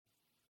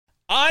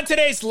On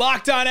today's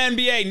Locked On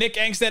NBA, Nick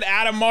Angstead,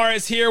 Adam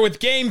Morris here with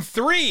Game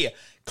 3.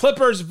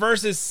 Clippers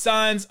versus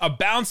Suns, a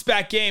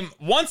bounce-back game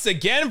once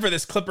again for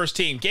this Clippers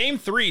team. Game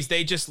 3s,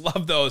 they just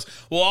love those.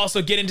 We'll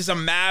also get into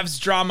some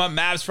Mavs drama,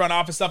 Mavs front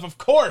office stuff. Of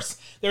course,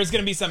 there's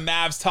going to be some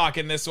Mavs talk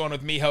in this one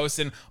with me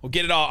hosting. We'll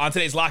get it all on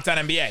today's Locked On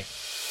NBA.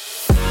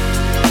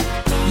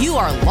 You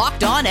are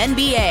Locked On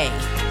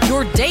NBA,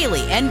 your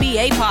daily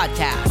NBA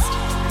podcast.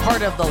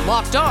 Part of the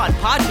Locked On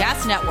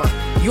Podcast Network,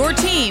 your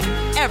team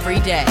every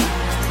day.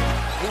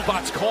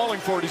 Ubot's calling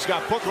for it. He's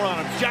got Booker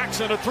on him.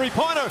 Jackson, a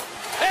three-pointer.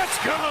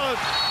 It's good.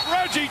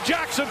 Reggie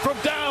Jackson from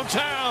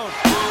downtown.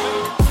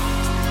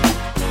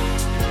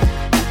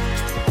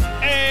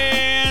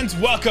 And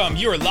welcome.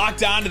 You are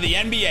locked on to the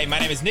NBA. My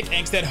name is Nick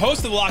Angstead,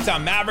 host of the Locked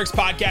On Mavericks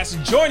podcast.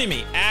 And joining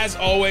me, as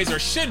always, or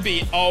should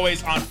be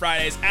always on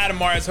Fridays, Adam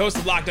Morris, host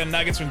of Locked On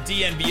Nuggets from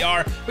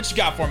DNVR. What you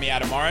got for me,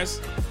 Adam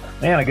Morris?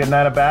 Man, a good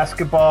night of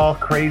basketball,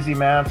 crazy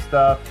Mav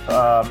stuff,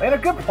 and a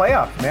good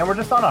playoffs, man. We're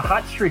just on a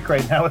hot streak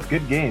right now with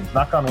good games.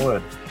 Knock on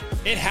wood.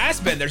 It has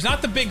been. There's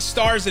not the big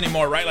stars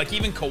anymore, right? Like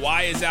even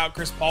Kawhi is out.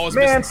 Chris Paul is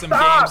missing some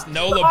games.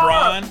 No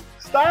LeBron.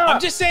 Stop.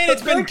 I'm just saying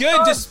it's been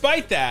good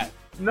despite that.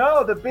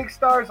 No, the big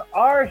stars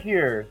are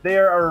here. They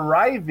are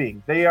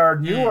arriving. They are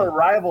new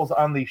arrivals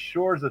on the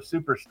shores of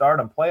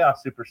superstardom, playoff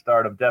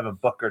superstardom. Devin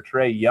Booker,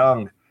 Trae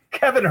Young,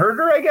 Kevin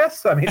Huerter, I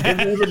guess. I mean,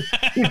 even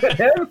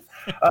him.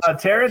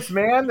 Terrence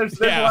Mann. There's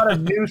a lot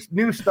of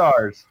new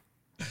stars.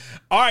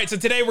 All right, so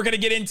today we're going to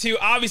get into,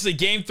 obviously,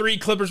 Game 3,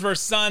 Clippers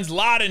versus Suns. A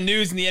lot of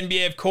news in the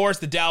NBA, of course.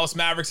 The Dallas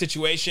Mavericks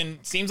situation.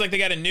 Seems like they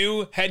got a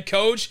new head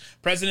coach,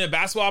 president of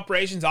basketball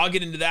operations. I'll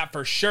get into that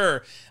for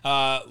sure.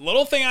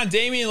 Little thing on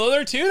Damian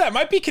Lillard, too. That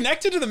might be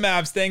connected to the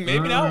Mavs thing.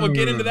 Maybe not. We'll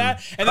get into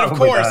that. And then, of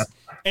course,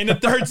 in the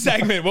third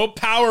segment, we'll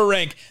power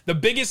rank the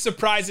biggest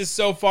surprises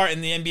so far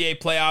in the NBA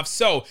playoffs.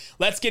 So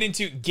let's get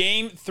into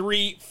Game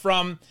 3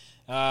 from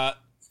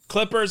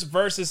Clippers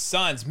versus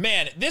Suns.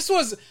 Man, this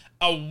was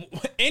a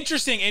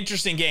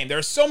interesting game. There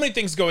are so many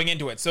things going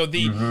into it. So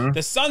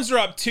the Suns are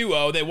up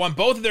 2-0. They won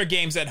both of their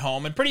games at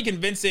home, and pretty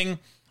convincing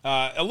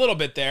a little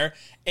bit there.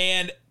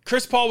 And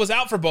Chris Paul was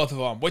out for both of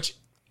them, which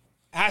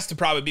has to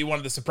probably be one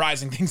of the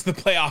surprising things in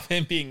the playoff,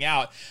 him being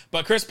out.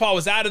 But Chris Paul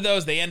was out of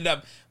those. They ended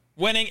up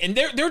winning, and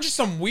there were just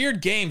some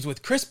weird games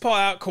with Chris Paul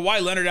out,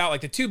 Kawhi Leonard out,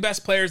 like the two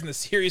best players in the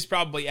series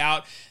probably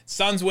out.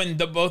 Suns win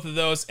both of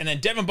those, and then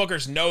Devin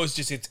Booker's nose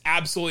just gets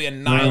absolutely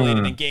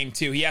annihilated in Game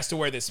 2. He has to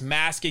wear this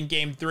mask in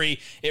Game 3.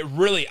 It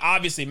really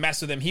obviously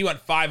messed with him. He went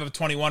 5 of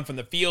 21 from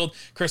the field.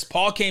 Chris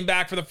Paul came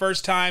back for the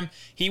first time.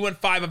 He went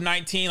 5 of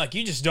 19. Like,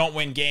 you just don't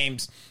win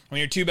games when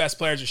your two best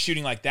players are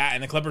shooting like that,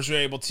 and the Clippers were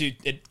able to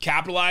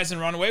capitalize and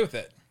run away with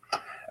it.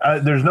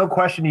 There's no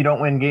question you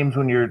don't win games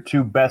when your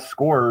two best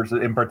scorers,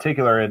 in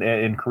particular,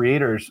 and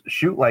creators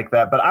shoot like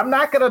that. But I'm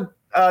not going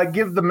to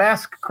give the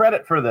mask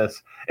credit for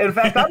this. In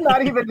fact, I'm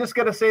not even just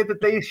going to say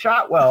that they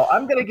shot well.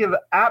 I'm going to give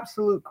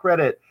absolute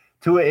credit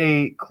to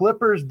a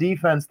Clippers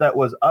defense that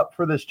was up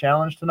for this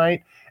challenge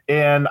tonight.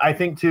 And I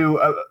think,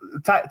 too,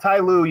 Ty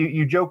Lue,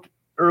 you joked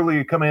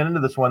earlier coming into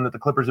this one that the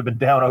Clippers have been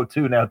down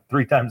 0-2 now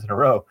 3 times in a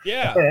row.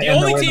 Yeah, the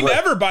only team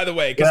ever, by the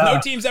way, because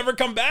no team's ever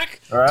come back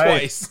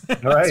twice.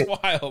 That's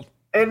wild.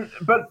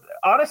 But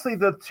honestly,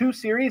 the two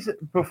series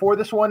before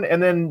this one,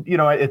 and then, you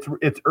know,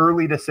 it's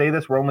early to say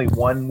this. We're only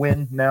one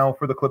win now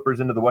for the Clippers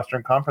into the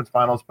Western Conference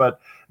Finals, but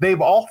they've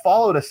all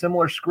followed a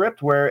similar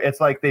script where it's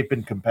like they've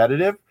been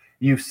competitive.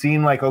 You've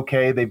seen like,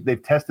 okay,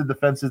 they've tested the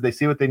fences. They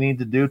see what they need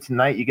to do.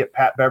 Tonight, you get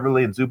Pat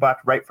Beverly and Zubac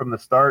right from the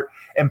start.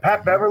 And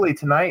Pat Beverly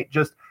tonight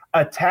just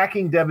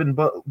attacking Devin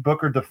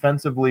Booker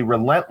defensively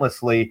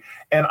relentlessly.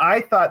 And I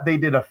thought they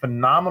did a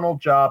phenomenal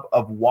job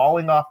of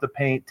walling off the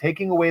paint,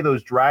 taking away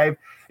those drive.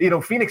 You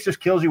know, Phoenix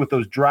just kills you with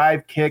those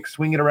drive kicks,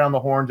 swinging around the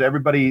horns.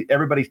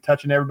 Everybody's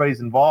touching,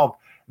 everybody's involved.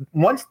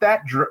 Once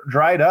that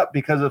dried up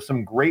because of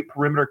some great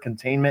perimeter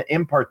containment,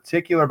 in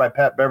particular by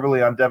Pat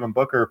Beverly on Devin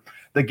Booker,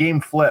 the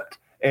game flipped.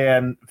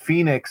 And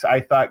Phoenix,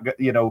 I thought,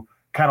 you know,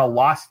 kind of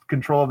lost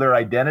control of their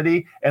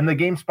identity, and the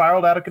game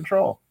spiraled out of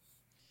control.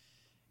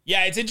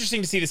 Yeah, it's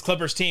interesting to see this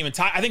Clippers team. And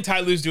I think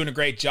Ty Lue's doing a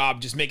great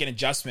job just making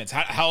adjustments.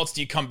 How else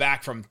do you come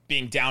back from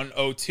being down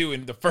 0-2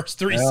 in the first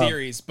 3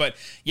 series? But,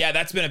 yeah,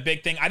 that's been a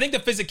big thing. I think the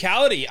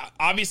physicality,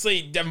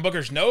 obviously, Devin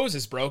Booker's nose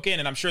is broken,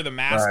 and I'm sure the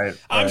mask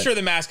sure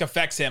the mask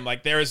affects him.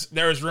 Like, there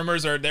was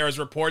rumors or there was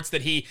reports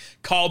that he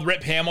called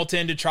Rip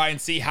Hamilton to try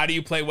and see how do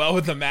you play well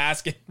with the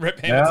mask. And Rip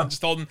Hamilton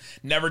just told him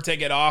never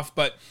take it off.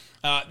 But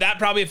that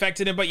probably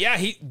affected him. But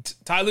yeah,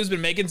 Ty Lue's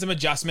been making some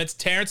adjustments.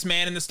 Terrence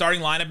Mann in the starting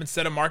lineup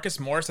instead of Marcus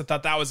Morris. I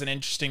thought that was an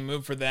interesting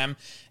move for them.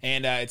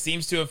 And it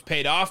seems to have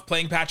paid off,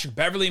 playing Patrick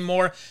Beverly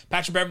more.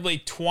 Patrick Beverly,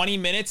 20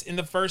 minutes in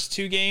the first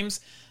 2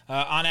 games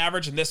on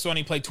average. And this one,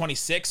 he played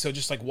 26. So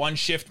just like one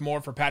shift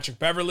more for Patrick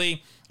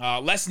Beverly.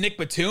 Less Nick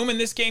Batum in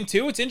this game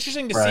too. It's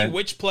interesting to see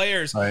which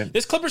players.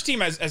 This Clippers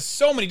team has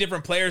so many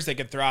different players they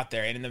could throw out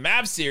there. And in the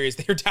Mavs series,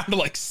 they're down to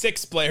like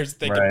 6 players that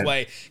they can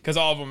play because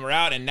all of them are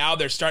out. And now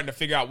they're starting to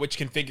figure out which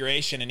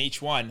configuration in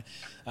each one,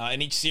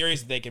 in each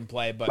series that they can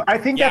play. But I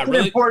think that's an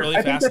important.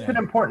 I think that's an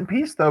important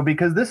piece though,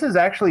 because this has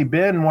actually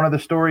been one of the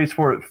stories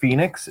for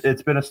Phoenix.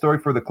 It's been a story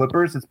for the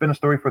Clippers. It's been a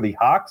story for the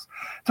Hawks.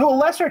 To a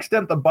lesser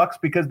extent, the Bucks,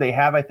 because they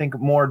have, I think,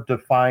 more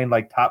defined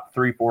like top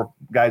 3-4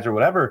 guys or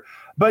whatever.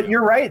 But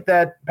you're right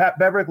that Pat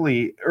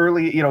Beverley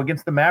early,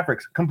 against the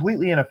Mavericks,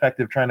 completely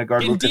ineffective trying to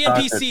guard Getting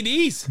DNP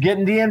CDs.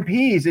 Getting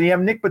DNPs. And you have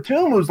Nick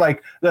Batum, who's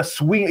like the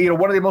swing,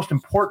 one of the most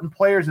important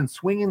players in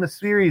swinging the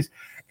series.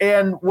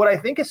 And what I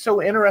think is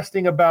so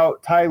interesting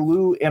about Ty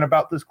Lue and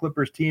about this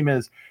Clippers team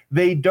is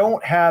they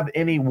don't have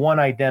any one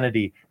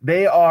identity.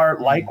 They are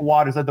like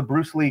water. Is that the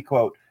Bruce Lee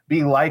quote?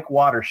 Be like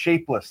water,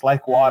 shapeless,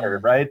 like water,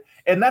 right?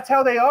 And that's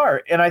how they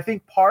are. And I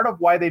think part of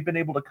why they've been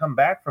able to come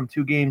back from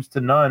 2 games to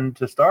none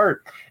to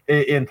start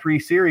in 3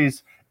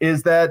 series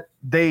is that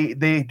they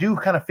do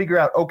kind of figure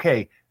out,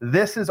 okay,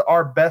 this is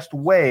our best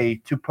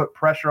way to put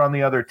pressure on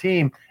the other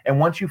team. And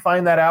once you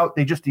find that out,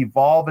 they just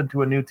evolve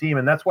into a new team.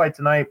 And that's why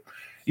tonight,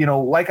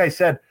 like I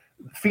said,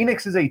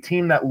 Phoenix is a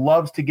team that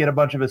loves to get a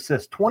bunch of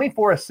assists.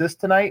 24 assists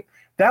tonight.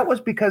 That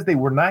was because they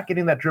were not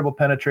getting that dribble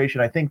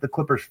penetration. I think the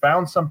Clippers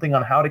found something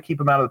on how to keep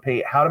them out of the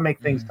paint, how to make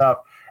things tough.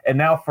 And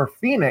now for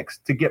Phoenix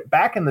to get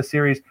back in the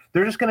series,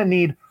 they're just going to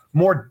need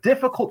more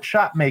difficult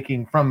shot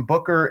making from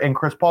Booker and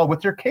Chris Paul,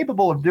 which they're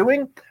capable of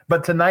doing.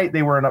 But tonight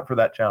they weren't up for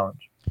that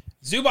challenge.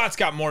 Zubac's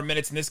got more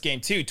minutes in this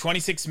game too.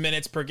 26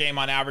 minutes per game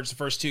on average the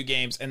first 2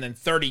 games, and then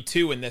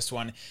 32 in this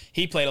one.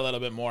 He played a little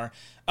bit more.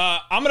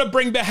 I'm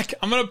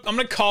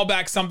gonna call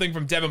back something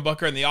from Devin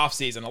Booker in the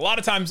offseason. A lot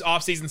of times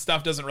offseason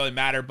stuff doesn't really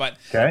matter, but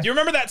do you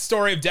remember that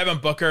story of Devin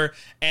Booker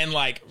and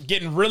like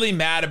getting really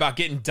mad about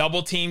getting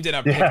double teamed in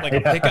a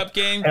pickup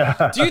game?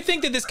 Do you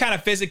think that this kind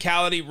of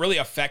physicality really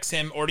affects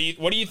him, or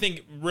what do you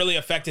think really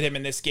affected him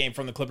in this game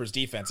from the Clippers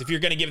defense? If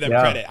you're gonna give them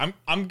credit,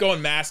 I'm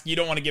going mask. You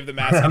don't want to give the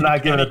mask. I'm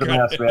not giving it the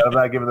mask, man. I'm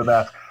not giving the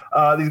mask.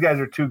 These guys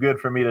are too good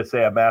for me to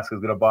say a mask is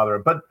gonna bother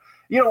him, but.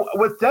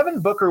 With Devin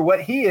Booker,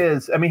 what he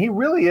is, he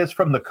really is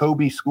from the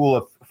Kobe school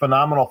of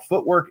phenomenal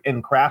footwork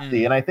and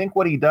crafty. And I think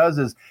what he does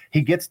is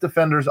he gets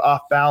defenders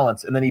off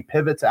balance and then he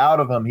pivots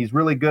out of them. He's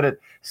really good at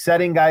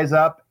setting guys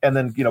up and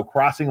then,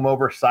 crossing them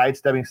over,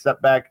 sidestepping,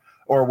 step back,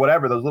 or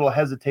whatever, those little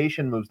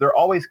hesitation moves. They're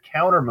always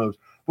counter moves.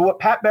 But what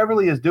Pat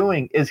Beverley is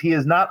doing is he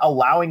is not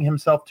allowing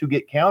himself to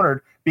get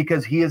countered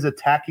because he is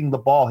attacking the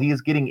ball. He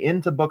is getting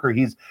into Booker.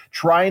 He's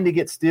trying to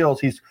get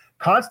steals. He's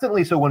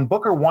constantly. So when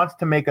Booker wants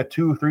to make a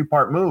 2-3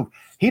 part move,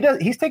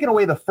 he's taken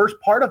away the first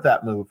part of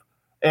that move.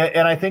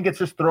 And I think it's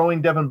just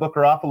throwing Devin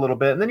Booker off a little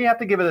bit. And then you have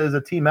to give it as a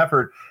team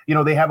effort.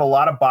 They have a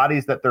lot of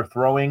bodies that they're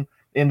throwing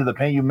into the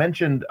paint. You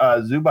mentioned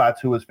Zubac,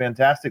 who was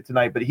fantastic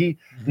tonight, but he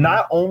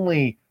not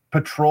only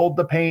patrolled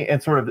the paint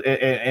and sort of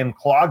and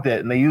clogged it,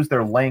 and they use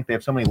their length. They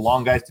have so many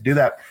long guys to do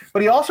that.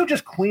 But he also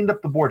just cleaned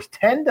up the boards.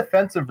 10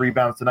 defensive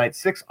rebounds tonight,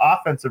 6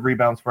 offensive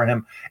rebounds for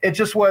him. It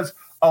just was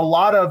a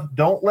lot of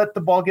don't let the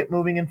ball get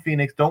moving in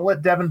Phoenix. Don't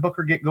let Devin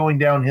Booker get going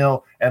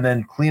downhill, and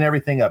then clean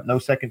everything up. No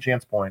second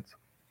chance points.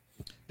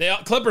 The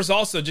Clippers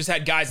also just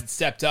had guys that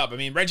stepped up.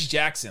 Reggie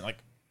Jackson,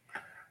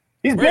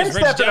 he's been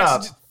stepping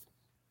up.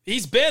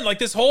 He's been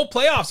this whole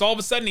playoffs. All of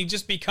a sudden, he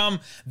just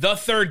become the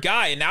 3rd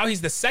guy, and now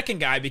he's the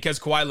 2nd guy because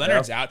Kawhi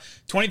Leonard's out.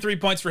 23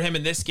 points for him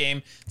in this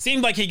game.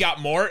 Seemed like he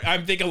got more. I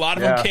think a lot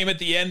of them came at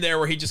the end there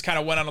where he just kind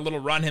of went on a little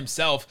run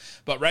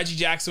himself. But Reggie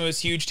Jackson was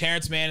huge.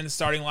 Terrence Mann in the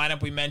starting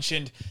lineup we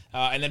mentioned.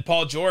 And then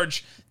Paul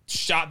George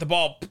shot the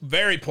ball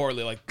very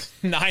poorly,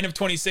 9 of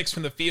 26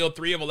 from the field,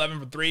 3 of 11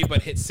 from 3,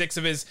 but hit 6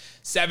 of his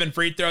 7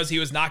 free throws. He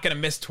was not going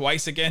to miss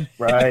twice again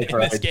in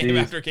this game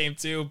after game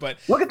 2, but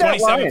look at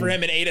 27 for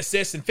him and 8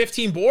 assists and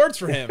 15 boards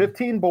for him.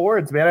 15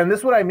 boards, man. And this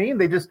is what I mean.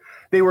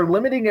 They were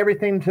limiting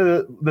everything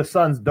to the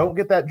Suns. Don't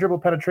get that dribble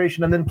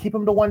penetration and then keep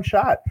them to one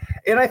shot.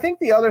 And I think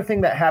the other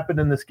thing that happened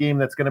in this game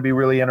that's going to be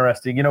really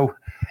interesting,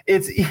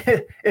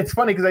 it's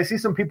funny because I see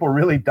some people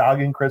really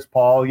dogging Chris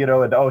Paul,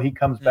 and he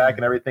comes back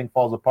and everything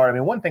falls apart.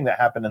 One thing that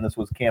happened in this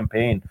was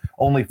campaign.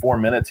 Only 4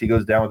 minutes, he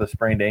goes down with a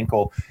sprained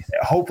ankle.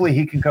 Hopefully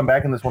he can come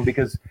back in this one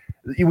because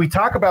we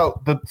talk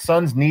about the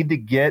Suns need to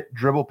get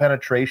dribble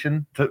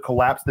penetration to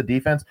collapse the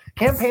defense.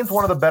 Campaign's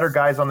one of the better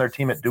guys on their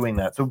team at doing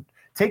that. So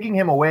taking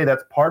him away,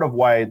 that's part of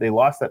why they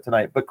lost that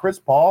tonight. But Chris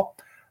Paul,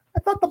 I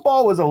thought the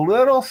ball was a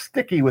little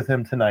sticky with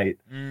him tonight.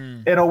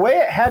 In a way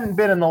it hadn't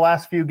been in the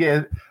last few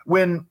games.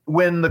 When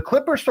the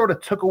Clippers sort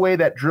of took away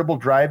that dribble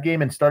drive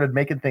game and started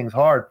making things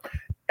hard,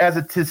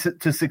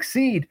 to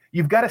succeed,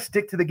 you've got to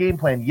stick to the game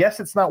plan. Yes,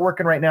 it's not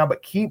working right now,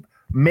 but keep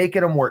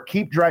making them work.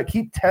 Keep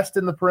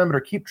testing the perimeter.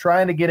 Keep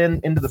trying to get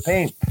into the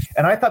paint.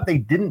 And I thought they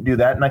didn't do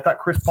that. And I thought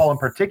Chris Paul in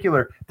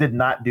particular did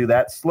not do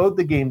that. Slowed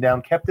the game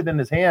down, kept it in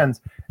his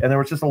hands. And there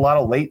was just a lot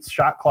of late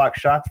shot clock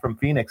shots from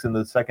Phoenix in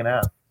the second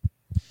half.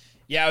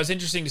 Yeah, it was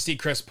interesting to see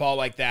Chris Paul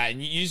like that.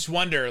 And you just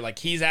wonder,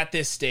 he's at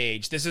this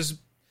stage. This is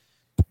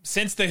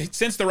since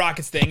the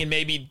Rockets thing, and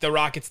maybe the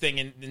Rockets thing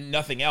and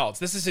nothing else,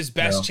 this is his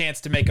best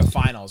chance to make a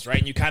finals, right?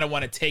 And you kind of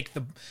want to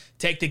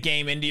take the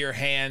game into your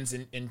hands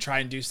and try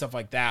and do stuff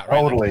like that,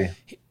 right? Totally.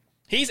 Like,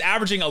 he's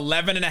averaging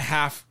 11 and a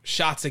half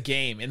shots a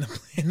game in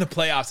the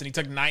playoffs, and he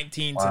took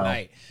 19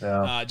 tonight.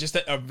 Yeah. Just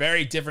a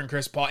very different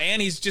Chris Paul,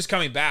 and he's just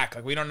coming back.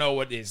 Like, we don't know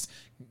what his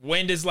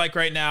wind is like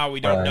right now. We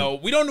don't know.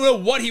 We don't know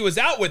what he was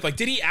out with. Like,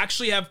 did he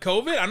actually have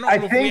COVID?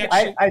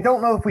 I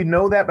don't know if we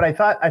know that, but I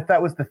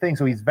thought was the thing.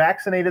 So he's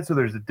vaccinated, so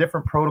there's a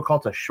different protocol.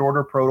 It's a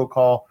shorter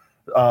protocol,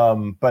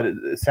 but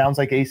it sounds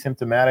like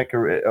asymptomatic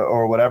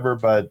or whatever.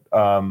 But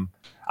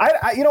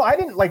I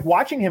didn't like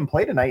watching him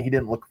play tonight. He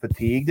didn't look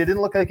fatigued. It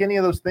didn't look like any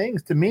of those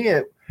things. To me,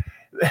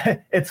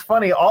 it's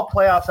funny. All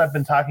playoffs I've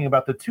been talking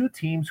about, the two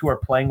teams who are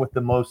playing with the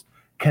most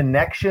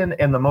connection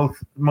and the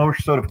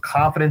most sort of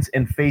confidence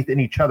and faith in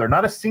each other.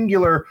 Not a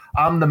singular,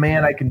 I'm the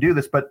man, I can do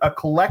this, but a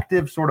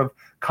collective sort of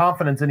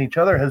confidence in each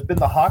other has been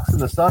the Hawks and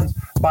the Suns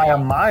by a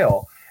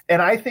mile.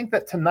 And I think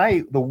that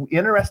tonight, the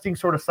interesting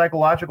sort of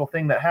psychological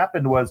thing that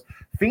happened was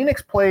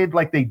Phoenix played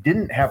like they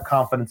didn't have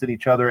confidence in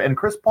each other. And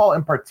Chris Paul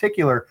in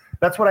particular,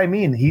 that's what I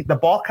mean. The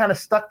ball kind of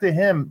stuck to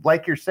him,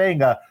 like you're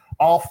saying,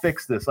 I'll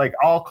fix this, like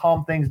I'll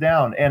calm things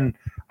down. And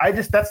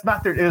that's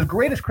not as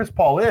great as Chris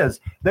Paul is.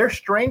 Their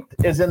strength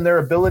is in their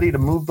ability to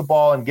move the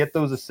ball and get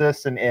those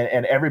assists and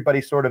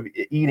everybody sort of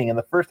eating. In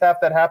the first half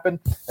that happened,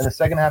 in the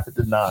second half it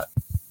did not.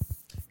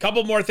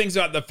 Couple more things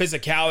about the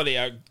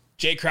physicality.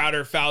 Jay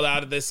Crowder fouled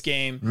out of this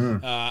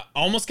game.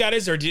 Almost got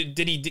his, or did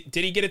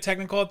he get a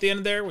technical at the end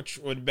of there, which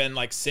would have been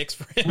like 6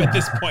 for him at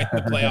this point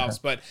in the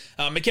playoffs. But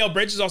Mikal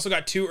Bridges also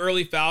got 2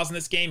 early fouls in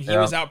this game. He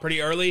was out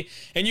pretty early.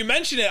 And you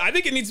mentioned it. I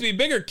think it needs to be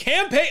bigger.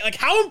 Cam Payne, like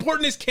how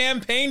important is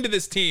Cam Payne to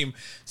this team?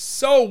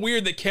 So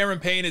weird that Cameron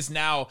Payne is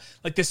now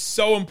like this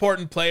so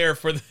important player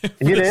for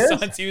the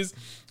Suns.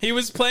 He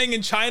was playing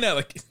in China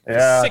like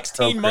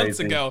 16 months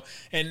ago,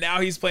 and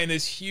now he's playing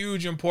this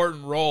huge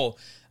important role.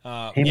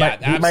 He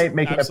might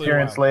make an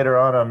appearance later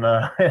on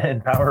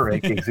in power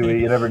rankings.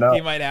 You never know.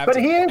 He might have. But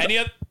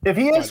to.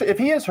 If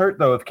he is hurt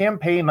though, if Cam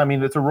Payne, I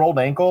mean, it's a rolled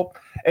ankle,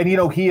 and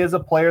he is a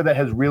player that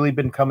has really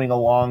been coming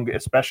along,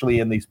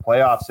 especially in these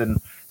playoffs. And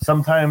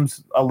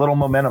sometimes a little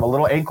momentum, a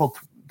little ankle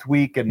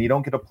tweak, and you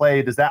don't get to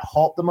play. Does that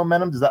halt the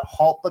momentum? Does that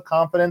halt the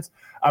confidence?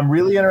 I'm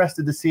really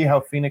interested to see how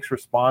Phoenix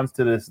responds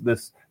to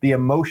the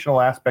emotional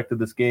aspect of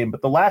this game.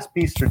 But the last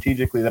piece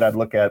strategically that I'd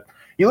look at,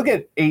 you look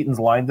at Ayton's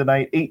line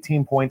tonight,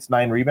 18 points,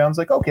 9 rebounds.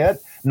 Like, okay,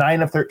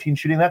 9 of 13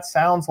 shooting. That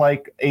sounds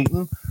like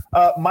Ayton.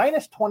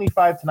 Minus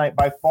 25 tonight,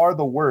 by far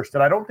the worst.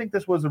 And I don't think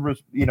this was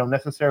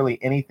necessarily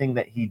anything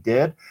that he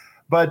did.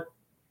 But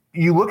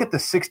you look at the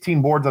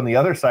 16 boards on the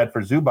other side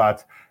for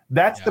Zubac.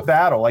 That's the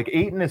battle. Like,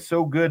 Ayton is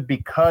so good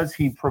because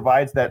he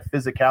provides that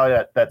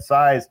physicality, that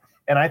size.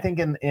 And I think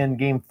in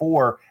game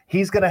 4,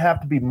 he's going to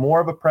have to be more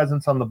of a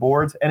presence on the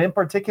boards, and in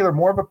particular,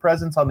 more of a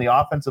presence on the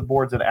offensive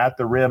boards and at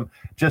the rim,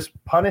 just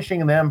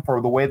punishing them for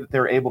the way that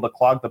they're able to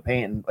clog the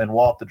paint and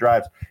wall off the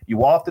drives. You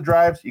wall off the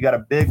drives, you got a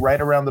big right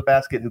around the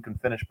basket who can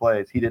finish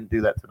plays. He didn't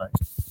do that tonight.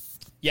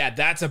 Yeah,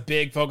 that's a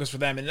big focus for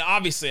them. And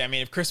obviously, I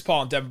mean, if Chris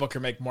Paul and Devin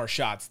Booker make more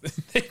shots,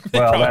 they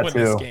probably win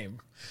this game.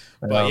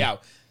 But yeah.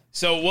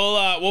 So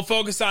we'll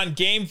focus on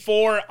Game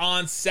 4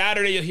 on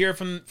Saturday. You'll hear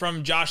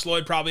from Josh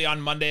Lloyd probably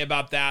on Monday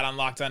about that on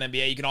Locked On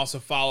NBA. You can also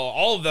follow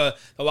all of the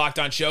Locked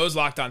On shows,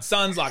 Locked On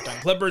Suns, Locked On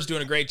Clippers,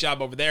 doing a great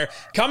job over there.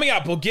 Coming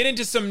up, we'll get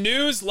into some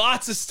news,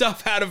 lots of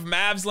stuff out of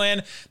Mavs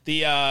land.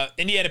 The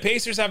Indiana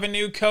Pacers have a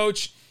new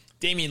coach.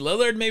 Damian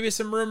Lillard, maybe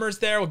some rumors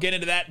there. We'll get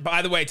into that.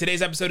 By the way,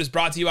 today's episode is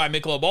brought to you by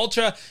Michelob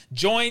Ultra.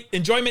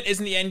 Enjoyment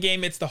isn't the end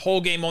game. It's the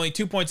whole game. Only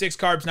 2.6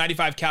 carbs,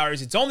 95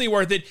 calories. It's only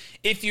worth it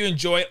if you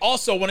enjoy it.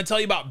 Also, want to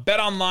tell you about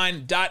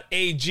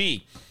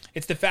betonline.ag.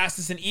 It's the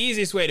fastest and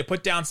easiest way to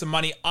put down some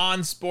money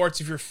on sports.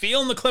 If you're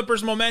feeling the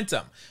Clippers'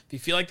 momentum, if you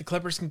feel like the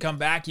Clippers can come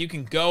back, you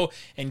can go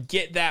and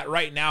get that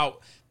right now.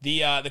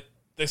 The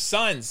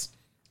Suns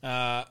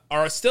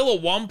are still a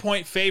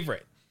 1-point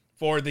favorite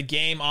for the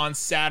game on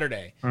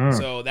Saturday.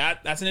 So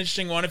that's an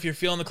interesting one. If you're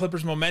feeling the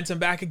Clippers momentum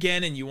back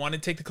again and you want to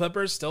take the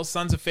Clippers, still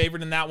Suns a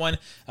favorite in that one.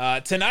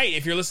 Tonight,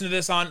 if you're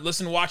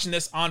watching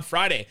this on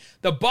Friday,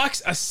 the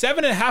Bucks a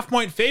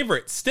 7.5-point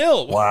favorite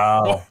still.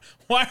 Wow.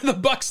 Why are the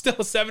Bucks still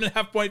a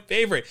 7.5-point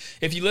favorite?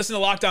 If you listen to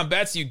Locked On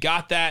Bets, you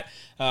got that.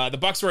 The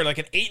Bucks were like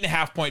an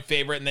 8.5-point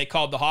favorite, and they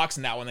called the Hawks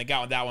in that one. They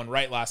got that one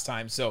right last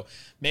time. So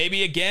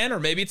maybe again, or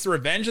maybe it's the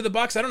revenge of the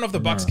Bucks. I don't know if the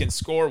Bucks can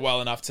score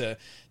well enough to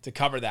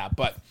cover that,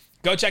 but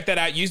go check that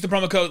out. Use the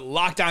promo code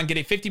LOCKEDON. Get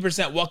a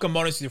 50% welcome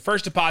bonus with your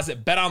first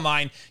deposit. Bet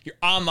Online, your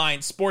online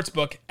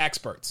sportsbook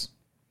experts.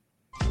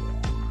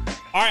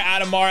 All right,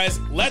 Adam Mares,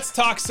 let's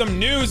talk some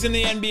news in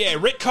the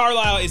NBA. Rick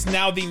Carlisle is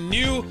now the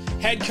new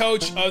head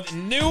coach of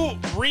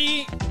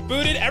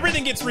rebooted.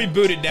 Everything gets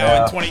rebooted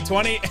now in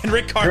 2020. And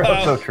Rick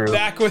Carlisle,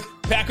 back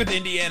with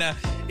Indiana,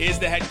 is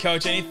the head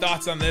coach. Any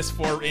thoughts on this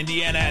for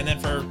Indiana and then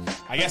for,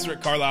 I guess,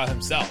 Rick Carlisle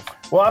himself?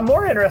 Well, I'm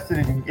more interested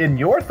in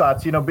your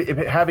thoughts.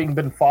 Having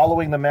been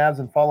following the Mavs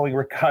and following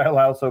Rick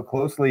Carlisle so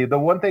closely, the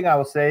one thing I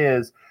will say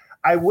is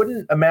I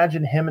wouldn't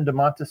imagine him and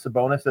Domantas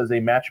Sabonis as a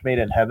match made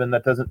in heaven.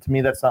 To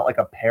me, that's not like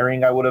a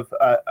pairing I would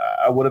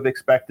have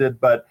expected.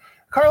 But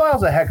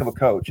Carlisle's a heck of a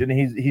coach, and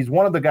he's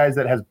one of the guys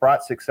that has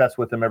brought success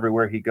with him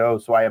everywhere he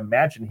goes. So I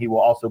imagine he will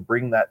also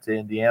bring that to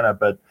Indiana.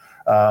 But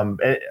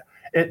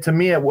to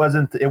me, it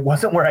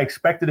wasn't where I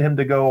expected him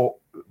to go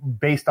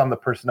based on the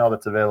personnel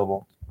that's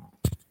available.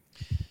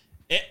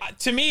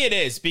 To me, it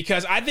is,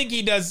 because I think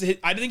he does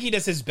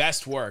his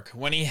best work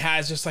when he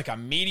has just like a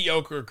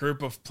mediocre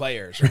group of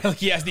players. Right? Like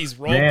he has these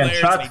role players.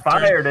 Shots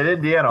fired at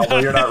Indiana. Although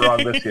you're not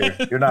wrong this year.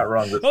 You're not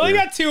wrong this year. Well, he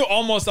got 2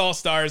 almost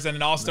all-stars and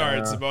an all-star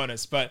at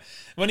Sabonis. But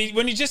when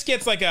he just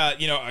gets like a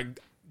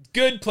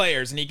good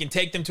players and he can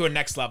take them to a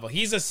next level,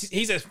 he's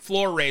a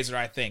floor raiser,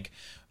 I think,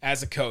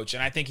 as a coach,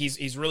 and I think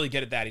he's really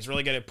good at that. He's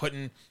really good at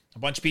putting a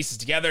bunch of pieces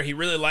together. He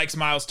really likes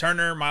Miles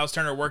Turner. Miles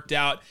Turner worked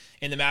out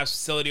in the Mavs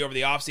facility over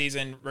the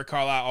offseason. Rick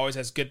Carlisle always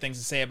has good things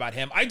to say about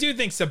him. I do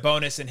think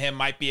Sabonis and him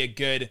might be a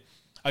good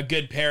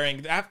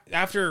pairing.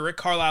 After Rick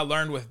Carlisle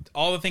learned with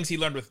all the things he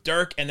learned with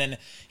Dirk, and then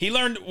he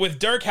learned with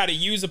Dirk how to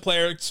use a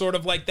player sort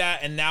of like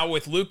that, and now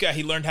with Luka,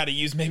 he learned how to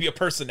use maybe a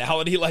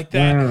personality like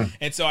that.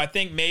 And so I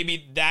think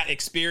maybe that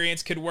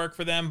experience could work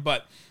for them,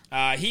 but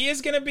he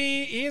is gonna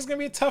be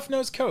a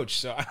tough-nosed coach.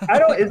 So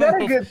is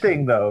that a good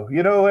thing though?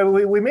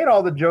 We made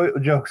all the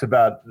jokes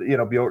about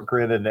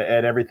Bjorkgren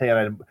and everything,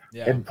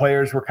 and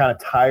players were kind of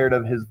tired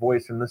of his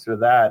voice and this or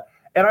that.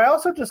 And I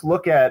also just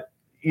look at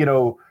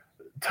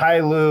Ty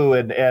Lue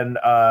and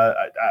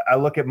I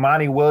look at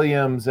Monty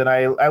Williams, and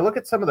I look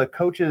at some of the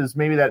coaches,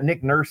 maybe that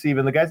Nick Nurse,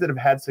 even the guys that have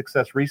had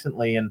success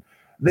recently, and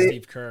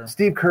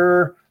Steve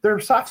Kerr,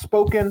 they're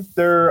soft-spoken,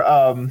 they're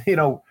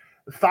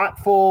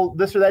thoughtful,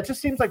 this or that. It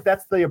just seems like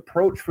that's the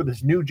approach for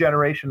this new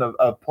generation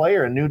of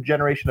player, a new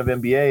generation of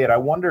NBA. And I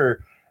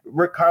wonder,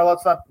 Rick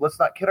Carlisle, let's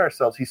not kid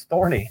ourselves. He's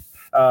thorny.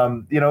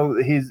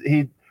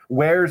 He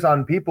wears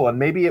on people, and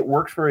maybe it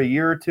works for a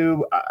year or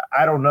two.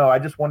 I don't know. I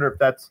just wonder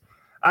if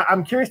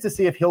I'm curious to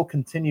see if he'll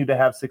continue to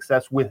have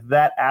success with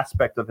that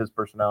aspect of his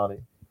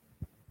personality.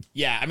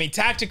 Yeah, I mean,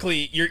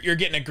 tactically, you're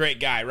getting a great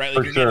guy, right?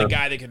 Like, you're getting a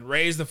guy that can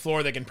raise the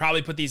floor, that can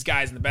probably put these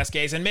guys in the best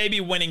case, and maybe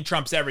winning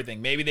trumps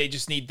everything. Maybe they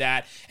just need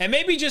that. And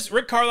maybe just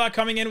Rick Carlisle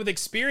coming in with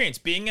experience,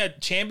 being a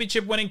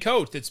championship-winning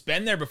coach that's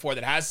been there before,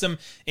 that has some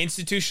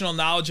institutional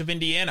knowledge of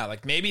Indiana.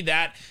 Like, maybe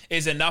that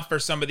is enough for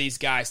some of these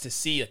guys to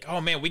see, like,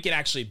 oh, man, we can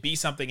actually be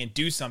something and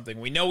do something.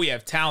 We know we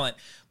have talent,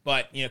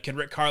 but, can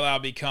Rick Carlisle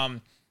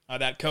become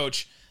that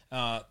coach?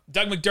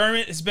 Doug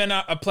McDermott has been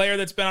a player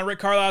that's been on Rick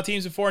Carlisle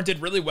teams before and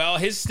did really well.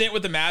 His stint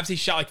with the Mavs, he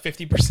shot like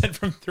 50%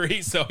 from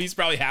 3, so he's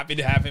probably happy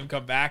to have him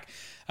come back.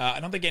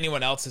 I don't think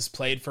anyone else has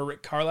played for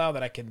Rick Carlisle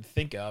that I can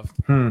think of.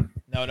 No,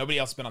 nobody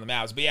else has been on the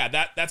Mavs. But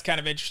yeah, that's kind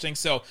of interesting.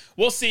 So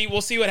we'll see. We'll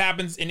see what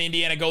happens in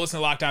Indiana. Go listen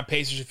to Locked On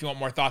Pacers if you want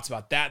more thoughts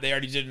about that. They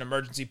already did an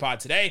emergency pod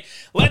today.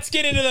 Let's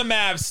get into the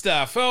Mavs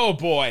stuff. Oh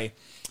boy.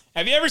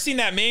 Have you ever seen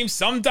that meme?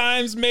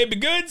 Sometimes maybe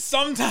good,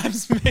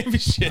 sometimes maybe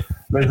shit.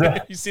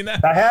 You seen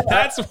that? I have.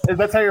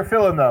 That's how you're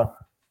feeling, though.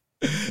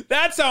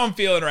 That's how I'm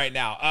feeling right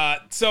now.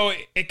 So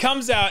it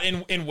comes out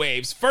in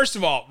waves. First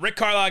of all, Rick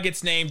Carlisle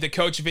gets named the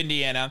coach of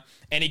Indiana,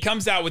 and he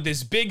comes out with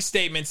this big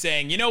statement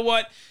saying, you know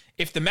what?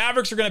 If the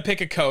Mavericks are going to pick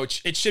a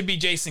coach, it should be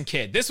Jason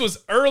Kidd. This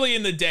was early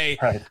in the day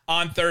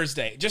on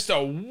Thursday. Just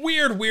a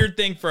weird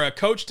thing for a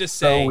coach to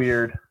say. So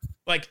weird.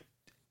 Like,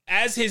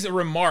 as his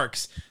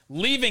remarks,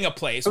 leaving a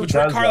place, which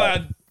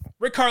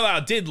Rick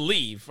Carlisle did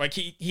leave. Like,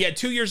 he had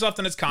 2 years left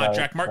on his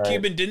contract. Mark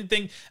Cuban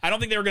I don't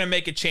think they were going to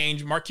make a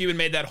change. Mark Cuban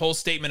made that whole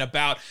statement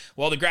about,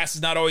 well, the grass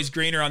is not always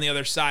greener on the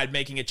other side,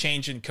 making a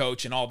change in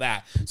coach and all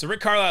that. So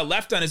Rick Carlisle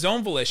left on his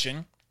own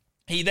volition.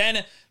 He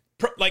then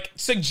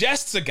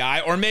suggests a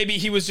guy, or maybe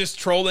he was just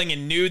trolling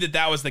and knew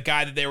that was the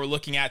guy that they were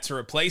looking at to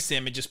replace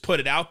him and just put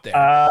it out there.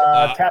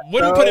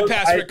 Wouldn't put it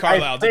past Rick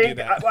Carlisle to do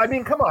that. I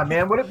mean, come on,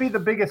 man. Would it be the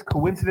biggest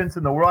coincidence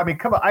in the world? I mean,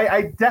 come on.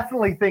 I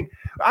definitely think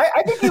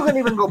I think you can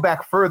even go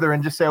back further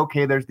and just say,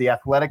 okay, there's the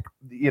Athletic,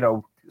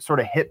 sort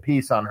of hit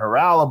piece on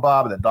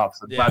Haralabob, and then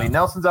Bobby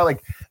Nelson's out.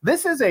 Like,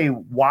 this is a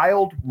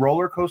wild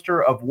roller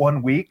coaster of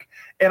 1 week.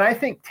 And I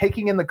think,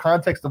 taking in the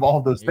context of all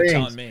of those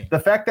things, the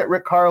fact that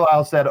Rick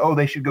Carlisle said, oh,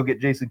 they should go get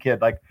Jason Kidd,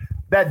 like,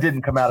 that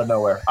didn't come out of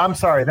nowhere. I'm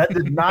sorry. That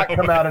did not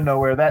come out of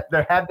nowhere. That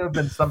there had to have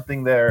been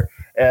something there.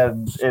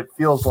 And it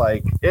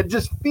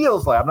just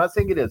feels like, I'm not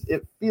saying it is,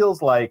 it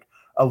feels like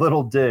a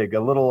little dig,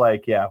 a little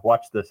like, yeah,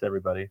 watch this,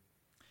 everybody.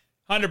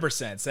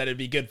 100% said it'd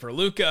be good for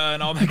Luka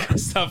and all that kind of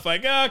stuff.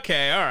 Like,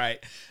 okay, all right.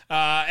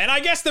 And I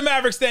guess the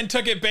Mavericks then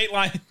took it bait,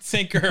 line,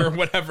 sinker, or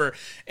whatever.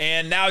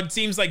 And now it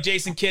seems like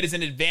Jason Kidd is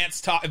in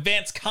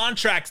advanced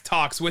contract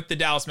talks with the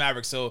Dallas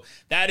Mavericks. So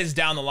that is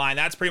down the line.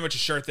 That's pretty much a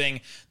sure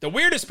thing. The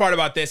weirdest part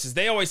about this is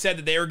they always said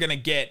that they were going to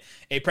get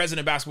a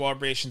president of basketball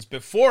operations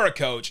before a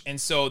coach. And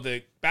so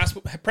the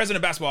president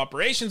of basketball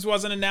operations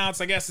wasn't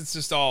announced. I guess it's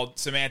just all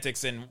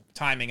semantics and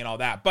timing and all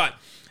that. But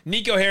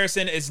Nico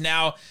Harrison is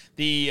now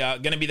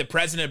going to be the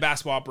president of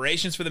basketball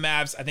operations for the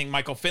Mavs. I think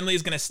Michael Finley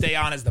is going to stay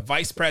on as the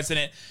vice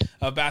president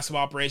of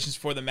basketball operations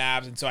for the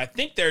Mavs. And so I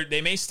think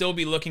they may still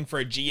be looking for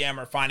a GM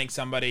or finding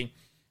somebody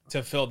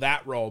to fill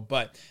that role.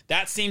 But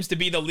that seems to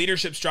be the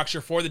leadership structure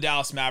for the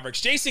Dallas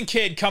Mavericks. Jason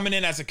Kidd coming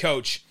in as a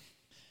coach.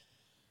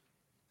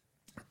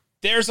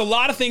 There's a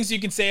lot of things you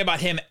can say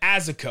about him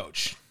as a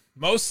coach,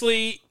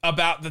 mostly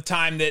about the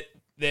time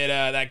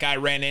that guy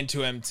ran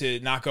into him to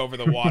knock over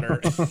the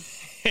water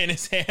in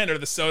his hand, or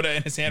the soda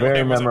in his hand. Very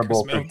or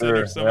memorable Chris for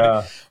Middleton sure.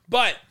 Yeah.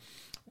 But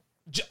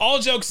all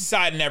jokes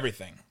aside and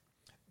everything,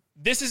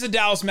 this is a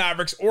Dallas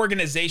Mavericks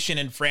organization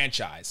and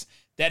franchise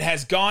that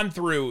has gone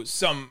through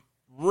some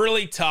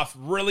really tough,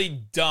 really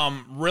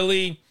dumb,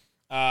 really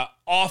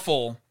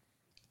awful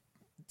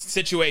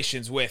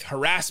situations with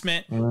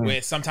harassment,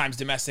 with sometimes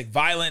domestic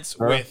violence,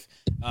 with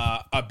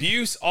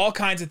abuse, all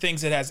kinds of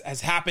things that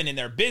has happened in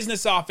their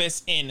business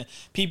office, in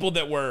people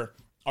that were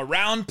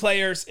around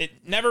players. It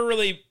never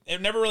really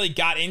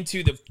got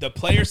into the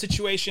player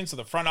situation, so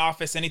the front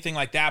office, anything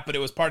like that, but it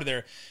was part of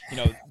their,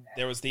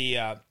 there was the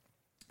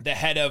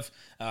head of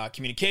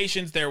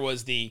communications, there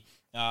was the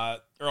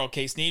Earl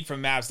Case-Need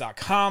from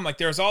Mavs.com. Like,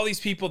 there's all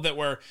these people that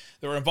were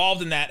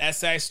involved in that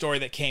SI story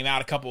that came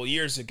out a couple of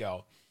years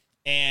ago.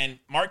 And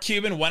Mark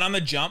Cuban went on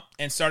the jump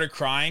and started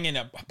crying and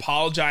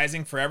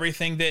apologizing for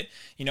everything that,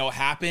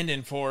 happened,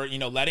 and for,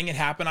 letting it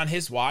happen on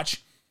his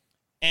watch,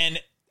 and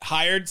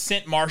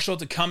sent Marshall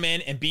to come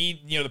in and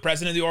be, the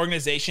president of the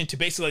organization to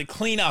basically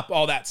clean up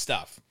all that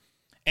stuff.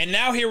 And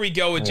now here we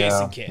go with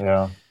Jason Kidd.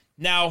 Yeah.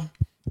 Now,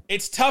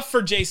 it's tough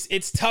for Jason.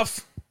 It's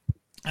tough.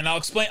 And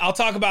I'll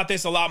talk about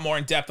this a lot more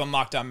in depth on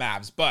Locked On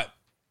Mavs, but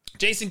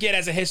Jason Kidd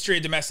has a history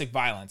of domestic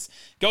violence.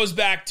 Goes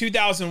back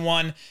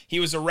 2001. He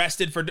was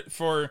arrested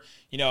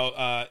he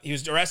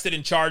was arrested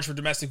and charged for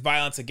domestic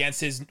violence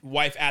against his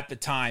wife at the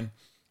time,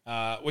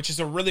 which is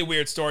a really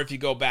weird story if you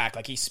go back.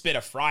 Like, he spit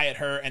a fry at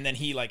her, and then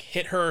he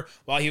hit her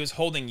while he was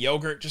holding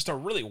yogurt. Just a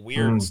really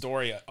weird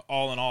story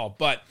all in all.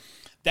 But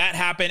that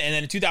happened, and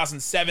then in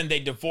 2007, they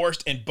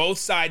divorced, and both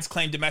sides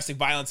claimed domestic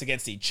violence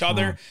against each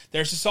other.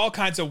 There's just all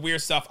kinds of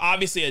weird stuff.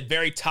 Obviously, a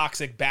very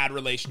toxic, bad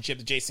relationship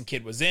that Jason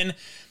Kidd was in.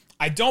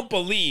 I don't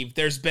believe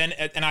there's been,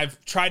 and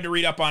I've tried to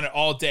read up on it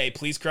all day,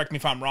 please correct me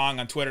if I'm wrong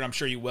on Twitter, and I'm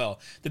sure you will,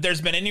 that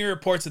there's been any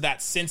reports of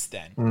that since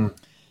then.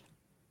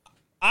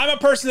 I'm a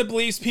person that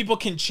believes people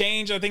can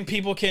change. I think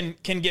people can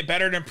get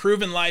better and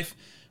improve in life.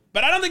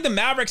 But I don't think the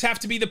Mavericks have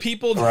to be the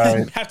people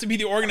that have to be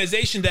the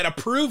organization that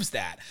approves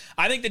that.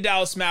 I think the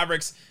Dallas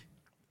Mavericks,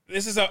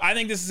 I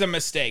think this is a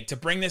mistake to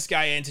bring this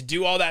guy in to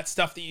do all that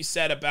stuff that you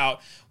said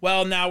about,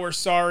 well, now we're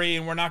sorry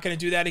and we're not going to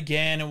do that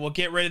again, and we'll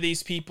get rid of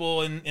these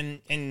people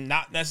and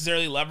not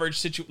necessarily leverage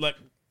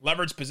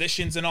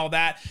positions and all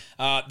that.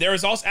 There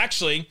is also,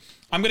 actually,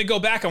 I'm going to go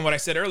back on what I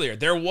said earlier.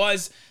 There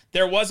was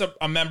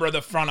a member of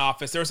the front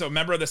office. There was a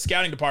member of the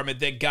scouting department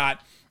that got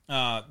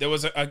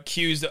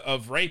accused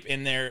of rape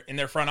in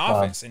their front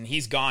office, and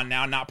he's gone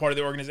now, not part of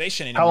the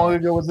organization anymore. How long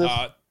ago was this?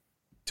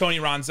 Tony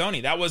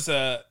Ronzoni. That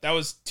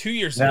was 2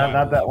 years ago.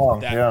 Not that long.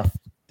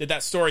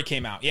 That story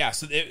came out. Yeah.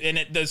 So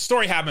the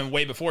story happened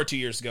way before 2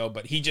 years ago,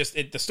 but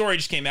the story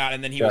just came out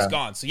and then he was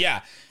gone. So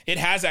yeah, it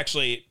has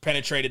actually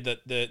penetrated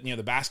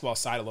the basketball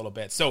side a little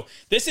bit. So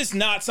this is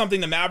not something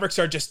the Mavericks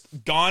are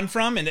just gone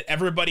from, and that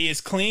everybody is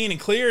clean and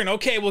clear and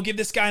okay, we'll give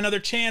this guy another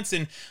chance.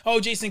 And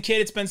Jason Kidd,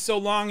 it's been so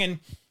long, and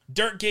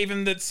Dirk gave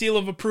him the seal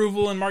of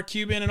approval, and Mark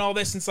Cuban and all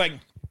this. And it's like,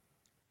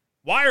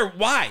 why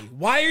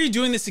are you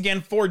doing this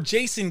again for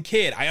Jason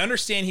Kidd? I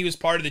understand he was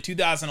part of the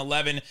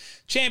 2011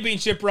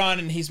 championship run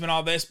and he's been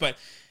all this, but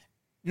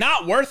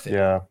not worth it.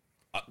 Yeah.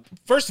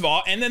 First of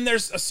all, and then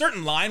there's a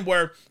certain line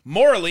where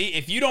morally,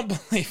 if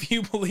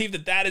you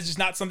believe that is just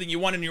not something you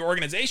want in your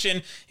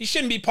organization, you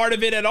shouldn't be part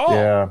of it at all.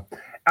 Yeah.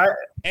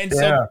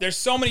 So there's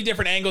so many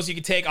different angles you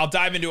could take. I'll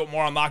dive into it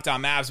more on Locked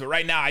On Mavs, but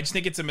right now I just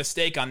think it's a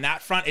mistake on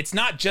that front. It's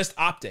not just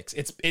optics.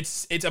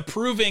 It's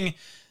approving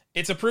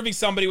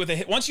somebody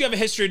with once you have a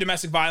history of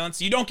domestic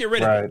violence, you don't get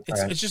rid of it.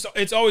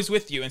 It's always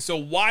with you. And so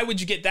why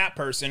would you get that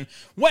person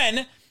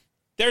when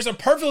there's a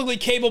perfectly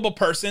capable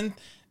person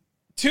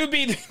to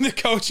be the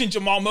coach in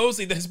Jamal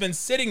Mosley that has been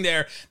sitting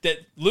there, that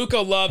Luka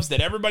loves,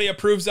 that everybody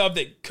approves of,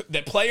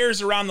 that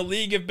players around the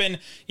league have been,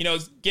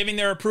 giving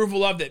their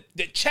approval of,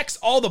 that checks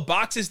all the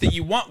boxes that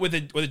you want with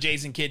a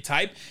Jason Kidd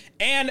type,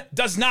 and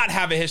does not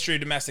have a history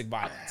of domestic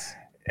violence.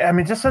 I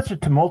mean, just such a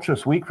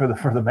tumultuous week for the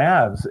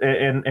Mavs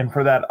and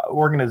for that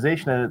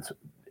organization. And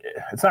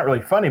it's not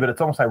really funny, but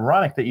it's almost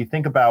ironic that you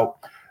think about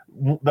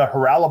the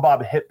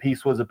Haralabob hit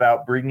piece was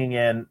about bringing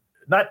in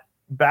not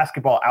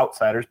basketball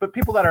outsiders, but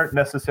people that aren't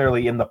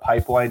necessarily in the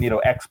pipeline,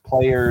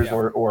 ex-players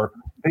or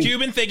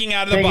Cuban thinking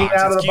out of the box.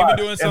 It's Cuban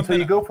doing something. And so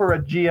you go for a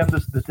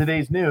GM,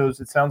 today's news,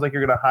 it sounds like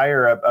you're going to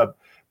hire a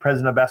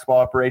president of basketball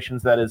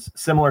operations that is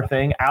similar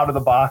thing, out of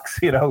the box,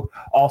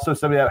 also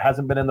somebody that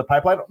hasn't been in the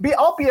pipeline,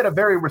 albeit a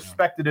very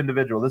respected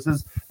individual.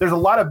 There's a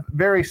lot of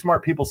very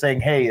smart people saying,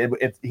 hey,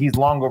 he's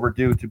long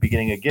overdue to be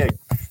getting a gig.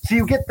 So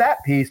you get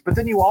that piece, but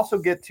then you also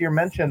get, to your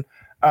mention,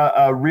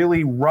 a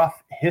really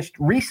rough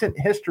recent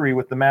history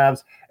with the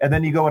Mavs, and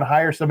then you go and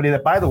hire somebody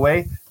that, by the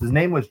way, his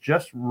name was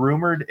just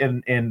rumored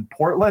in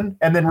Portland,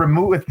 and then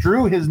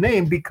withdrew his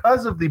name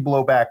because of the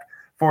blowback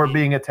for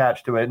being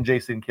attached to it, and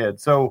Jason Kidd.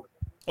 So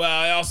Well,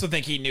 I also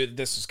think he knew that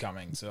this was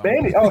coming. So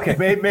maybe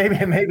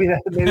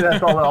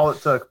that's all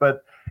it took.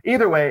 But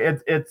either way,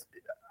 it's.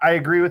 I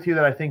agree with you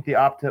that I think the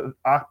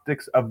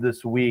optics of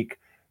this week,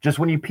 just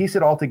when you piece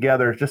it all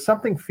together, just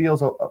something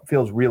feels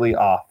really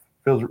off.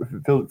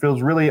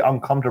 Feels really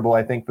uncomfortable,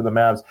 I think, for the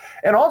Mavs.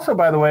 And also,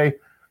 by the way,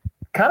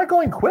 kind of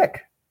going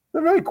quick. It's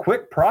a really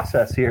quick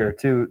process here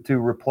to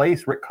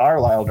replace Rick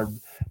Carlisle,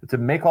 to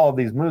make all of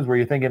these moves where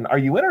you're thinking, are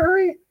you in a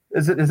hurry?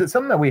 Is it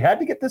something that we had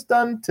to get this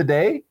done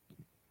today?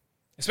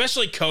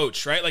 Especially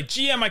coach, right? Like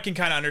GM, I can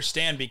kind of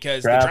understand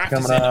because Draft the draft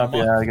is in a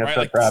month, right?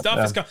 Like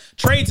stuff is coming.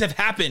 Trades have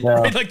happened,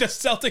 right? Like the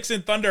Celtics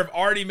and Thunder have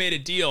already made a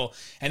deal,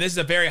 and this is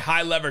a very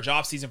high leverage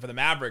offseason for the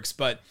Mavericks.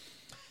 But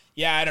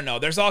yeah, I don't know.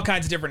 There's all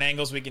kinds of different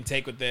angles we can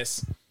take with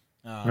this.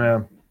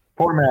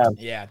 Poor man.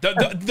 Yeah.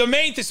 The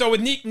main thing, so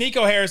with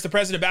Nico Harris, the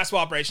president of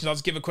basketball operations, I'll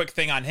just give a quick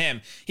thing on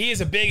him. He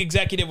is a big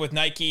executive with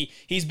Nike.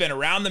 He's been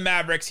around the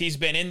Mavericks. He's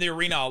been in the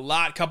arena a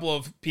lot. A couple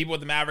of people with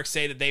the Mavericks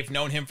say that they've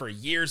known him for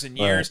years and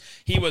years.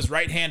 Right. He was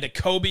right hand to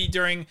Kobe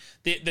during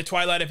the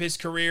twilight of his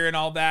career and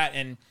all that.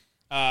 And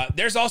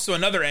there's also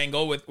another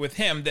angle with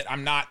him that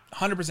I'm not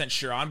 100%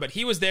 sure on, but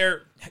he was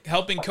there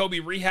helping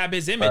Kobe rehab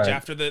his image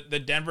after the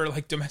Denver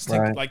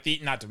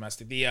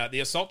the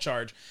assault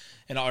charge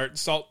and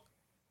assault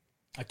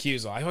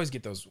accusal. I always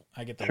get those.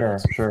 I get the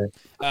words. Sure.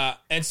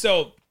 And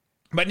so,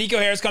 but Nico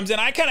Harris comes in.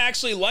 I kind of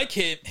actually like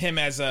him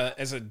as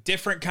a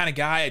different kind of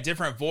guy, a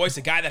different voice,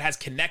 a guy that has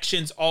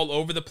connections all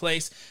over the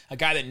place, a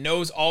guy that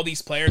knows all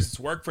these players. It's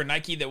worked for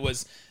Nike that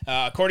was,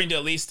 according to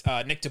at least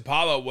Nick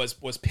DiPaolo,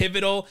 was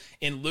pivotal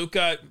in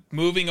Luka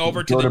moving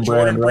over to the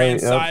Jordan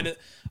brand side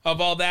of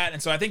all that.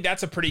 And so I think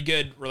that's a pretty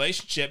good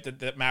relationship that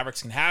the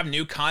Mavericks can have,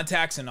 new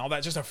contacts and all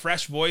that, just a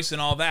fresh voice and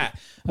all that.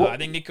 I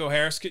think Nico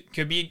Harris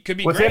could be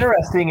what's great.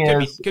 Interesting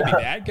is could be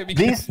bad, could be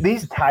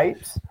these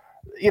types,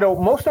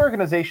 most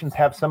organizations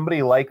have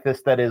somebody like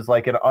this that is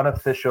like an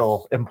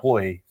unofficial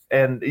employee.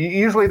 And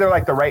usually they're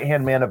like the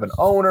right-hand man of an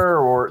owner,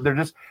 or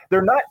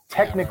they're not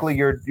technically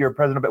your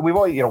president, but we've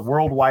all,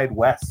 Worldwide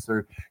Wests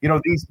or,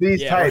 these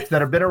types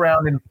that have been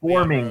around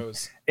informing,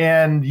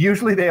 and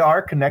usually they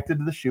are connected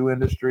to the shoe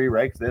industry,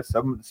 right? Because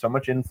there's so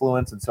much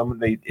influence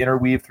and they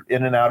interweave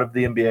in and out of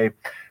the NBA.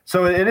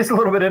 So it is a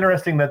little bit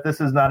interesting that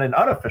this is not an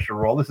unofficial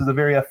role. This is a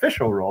very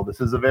official role.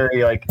 This is a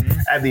very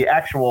at the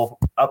actual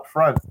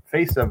upfront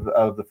face of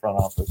the front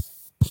office.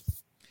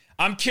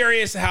 I'm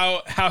curious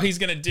how he's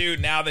going to do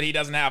now that he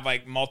doesn't have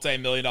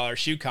multi-million-dollar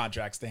shoe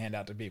contracts to hand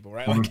out to people,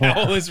 right? Like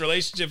how will his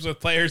relationships with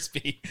players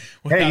be?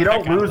 Hey, you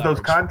don't lose those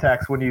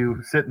contacts when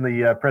you sit in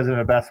the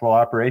president of basketball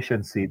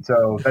operations seat.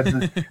 So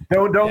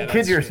don't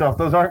kid yourself.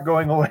 Those aren't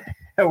going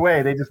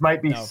away. They just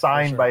might be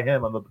signed by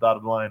him on the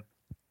dotted line.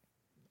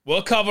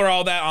 We'll cover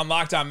all that on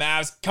Locked On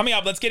Mavs. Coming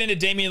up, let's get into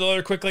Damian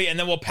Lillard quickly, and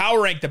then we'll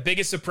power rank the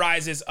biggest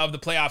surprises of the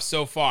playoffs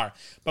so far.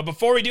 But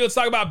before we do, let's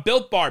talk about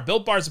Built Bar.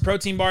 Built Bar is a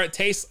protein bar. It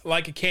tastes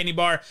like a candy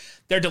bar.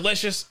 They're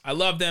delicious. I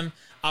love them.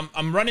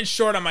 I'm running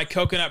short on my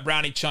coconut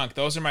brownie chunk.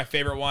 Those are my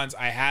favorite ones.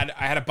 I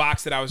had a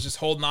box that I was just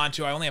holding on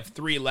to. I only have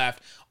 3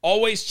 left.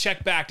 Always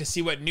check back to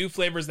see what new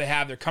flavors they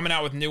have. They're coming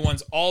out with new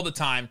ones all the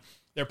time.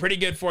 They're pretty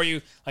good for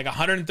you, like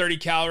 130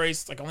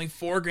 calories, like only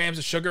 4 grams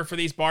of sugar for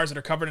these bars that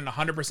are covered in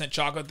 100%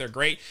 chocolate. They're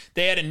great.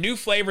 They had a new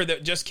flavor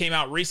that just came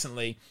out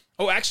recently.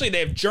 Oh, actually,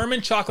 they have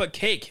German chocolate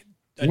cake,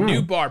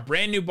 new bar,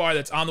 brand new bar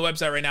that's on the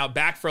website right now,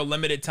 back for a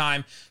limited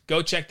time.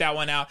 Go check that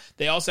one out.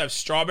 They also have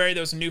strawberry. There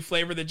was a new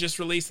flavor that just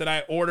released that I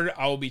ordered.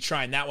 I will be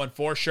trying that one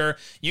for sure.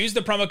 Use the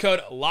promo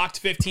code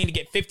LOCKED15 to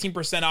get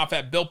 15% off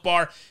at Built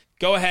Bar.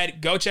 Go ahead,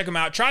 go check them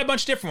out. Try a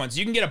bunch of different ones.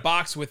 You can get a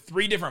box with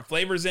 3 different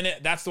flavors in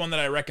it. That's the one that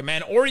I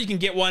recommend. Or you can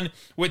get one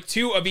with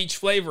 2 of each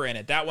flavor in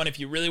it. That one, if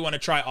you really want to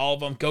try all of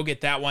them, go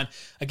get that one.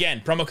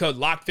 Again, promo code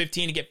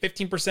LOCKED15 to get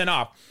 15%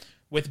 off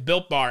with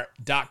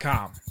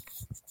BuiltBar.com.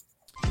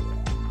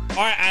 All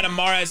right, Adam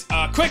Mares.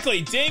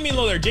 Quickly, Damian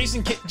Lillard,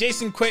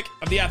 Jason Quick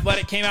of The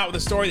Athletic came out with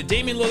a story that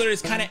Damian Lillard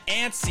is kind of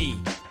antsy.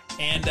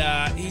 And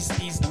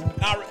he's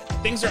not.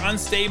 Things are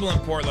unstable in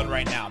Portland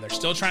right now. They're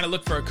still trying to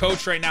look for a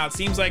coach right now. It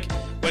seems like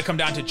when it come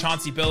down to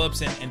Chauncey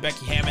Billups and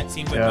Becky Hammond, it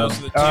seems like those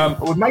are the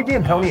 2. Was Mike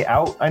D'Antoni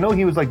out? I know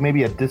he was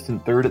maybe a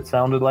distant third, it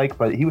sounded like,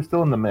 but he was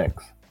still in the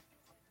mix.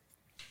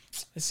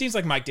 It seems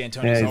like Mike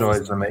D'Antoni is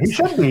always in the mix. He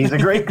should be. He's a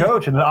great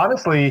coach. And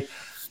honestly,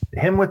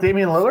 him with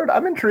Damian Lillard,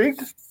 I'm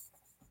intrigued.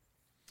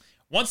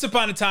 Once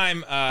upon a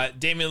time,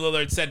 Damian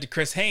Lillard said to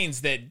Chris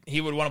Haynes that he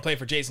would want to play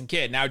for Jason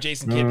Kidd. Now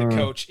Jason Kidd, the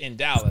coach in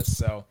Dallas.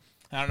 So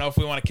I don't know if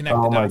we want to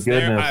connect the dots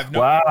there. I have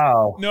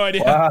no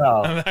idea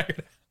how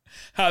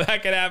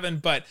that could happen.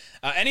 But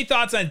any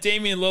thoughts on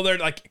Damian Lillard?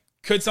 Like,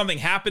 could something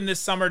happen this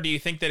summer? Do you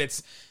think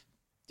it's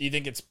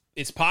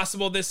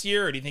possible this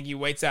year, or do you think he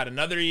waits out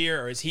another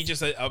year, or is he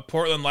just a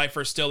Portland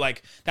lifer still?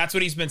 Like, that's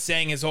what he's been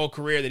saying his whole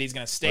career, that he's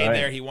going to stay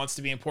there. He wants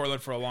to be in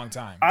Portland for a long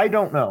time. I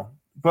don't know,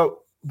 but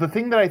the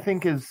thing that I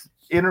think is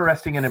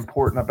interesting and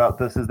important about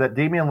this is that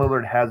Damian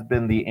Lillard has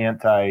been the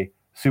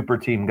anti-super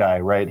team guy,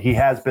 right? He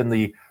has been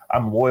the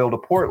I'm loyal to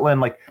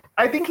Portland. Like,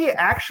 I think he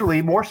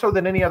actually, more so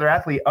than any other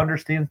athlete,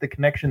 understands the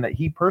connection that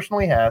he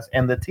personally has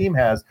and the team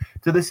has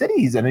to the city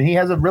he's in. And he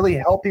has a really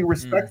healthy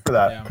respect for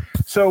that. Yeah.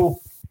 So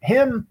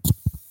him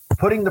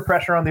putting the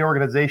pressure on the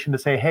organization to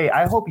say, hey,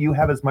 I hope you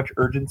have as much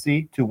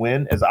urgency to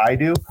win as I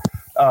do.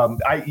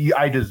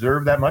 I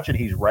deserve that much, and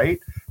he's right.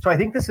 So I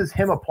think this is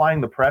him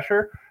applying the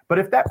pressure. But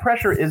if that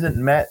pressure isn't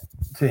met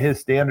to his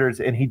standards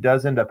and he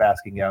does end up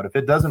asking out, if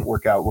it doesn't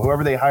work out,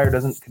 whoever they hire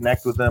doesn't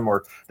connect with them,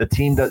 or the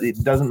team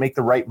doesn't make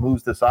the right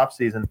moves this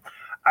offseason,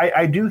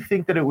 I do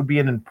think that it would be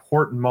an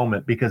important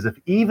moment, because if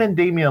even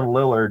Damian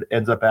Lillard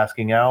ends up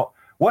asking out,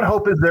 what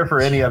hope is there for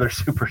any other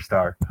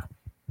superstar?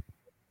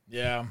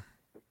 Yeah.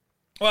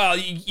 Well,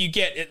 you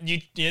get it.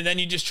 Then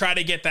you just try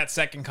to get that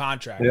second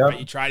contract. Yep. Right?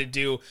 You try to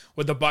do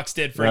what the Bucks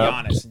did for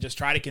Giannis and just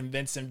try to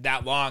convince him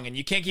that long. And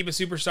you can't keep a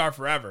superstar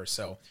forever.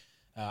 So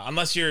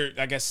unless you're,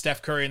 I guess,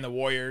 Steph Curry and the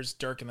Warriors,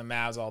 Dirk and the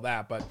Mavs, all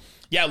that. But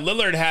yeah,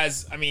 Lillard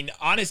has, I mean,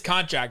 on his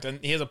contract,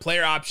 and he has a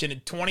player option in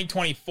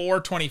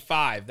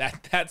 2024-25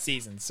 that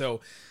season.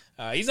 So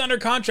he's under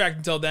contract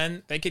until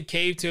then. They could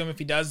cave to him if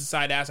he does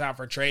decide to ask out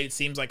for a trade. It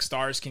seems like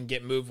stars can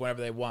get moved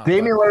whenever they want.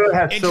 Damian Lillard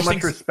has so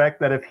much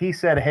respect that if he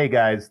said, hey,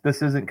 guys,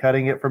 this isn't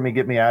cutting it for me,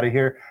 get me out of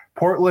here,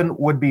 Portland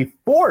would be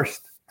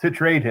forced to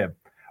trade him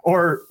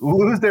or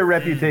lose their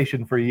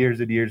reputation for years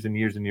and years and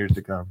years and years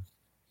to come.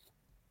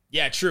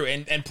 Yeah, true.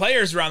 And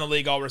players around the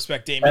league all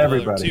respect Damian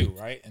Lillard too,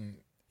 right?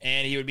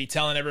 And he would be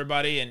telling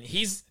everybody, and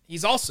he's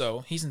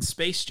in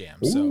Space Jam.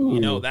 So, you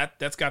know,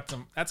 that's got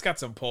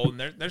some pull,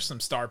 and there's some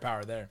star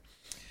power there.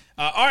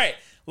 All right,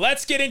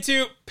 let's get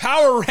into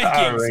power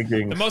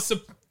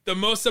rankings. The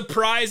most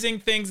surprising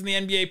things in the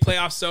NBA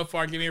playoffs so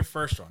far. Give me your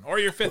first one or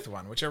your fifth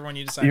one, whichever one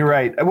you decide. You're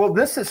right. Well,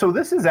 this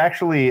is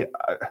actually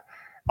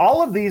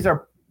all of these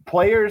are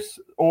players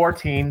or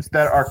teams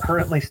that are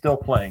currently still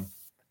playing.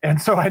 And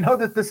so I know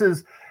that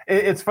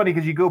it's funny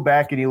because you go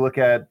back and you look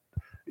at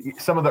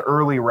some of the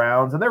early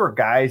rounds, and there were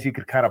guys you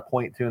could kind of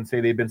point to and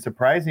say they've been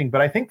surprising. But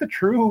I think the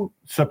true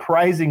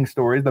surprising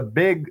stories, the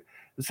big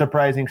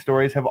surprising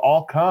stories, have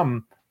all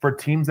come for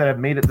teams that have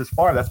made it this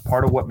far. That's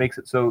part of what makes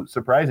it so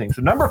surprising.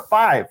 So number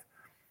 5,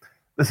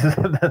 this is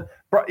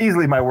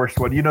easily my worst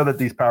one. You know that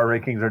these power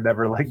rankings are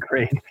never like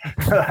great.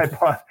 I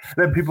thought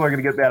that people are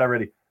going to get that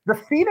already. The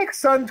Phoenix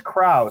Suns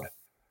crowd.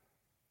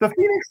 The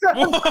Phoenix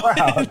Suns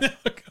crowd.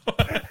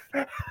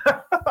 Hey,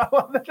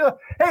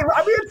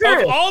 I'm being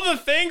serious. Of all the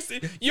things,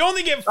 you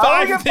only get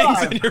 5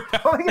 things in your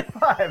power. I only get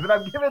 5, and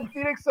I'm giving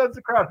Phoenix Suns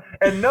a crowd.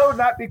 And no,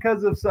 not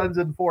because of Suns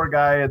and 4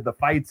 guy and the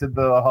fights in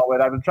the hallway.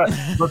 I've been trying.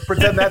 Let's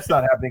pretend that's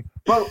not happening.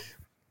 But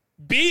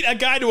beat a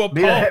guy to a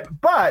pulp.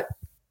 But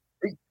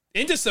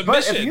into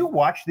submission. But if you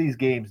watch these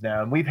games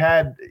now, and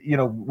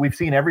we've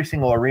seen every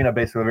single arena,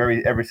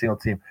 basically every single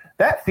team,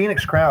 that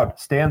Phoenix crowd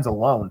stands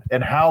alone,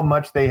 and how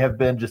much they have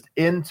been just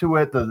into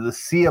it, the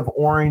sea of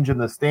orange in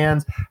the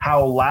stands,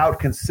 how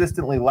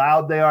consistently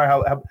loud they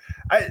are.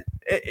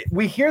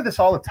 We hear this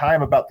all the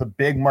time about the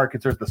big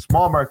markets or the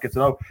small markets.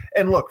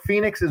 And look,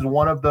 Phoenix is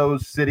one of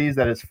those cities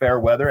that is fair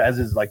weather, as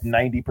is like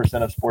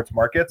 90% of sports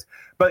markets.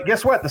 But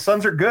guess what? The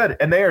Suns are good,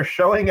 and they are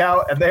showing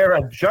out, and they are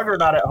a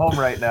juggernaut at home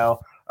right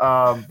now.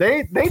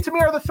 They to me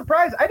are the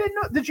surprise. I didn't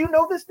know. Did you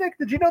know this, Nick?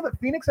 Did you know that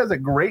Phoenix has a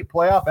great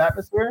playoff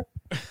atmosphere?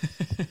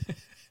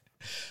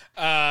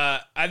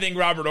 I think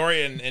Robert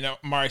Orion and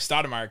Amari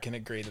Stoudemire can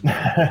agree that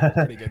they're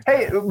pretty good.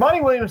 Hey,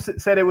 Monty Williams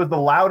said it was the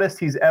loudest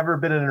he's ever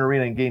been in an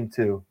arena in Game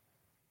 2.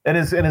 And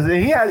he's been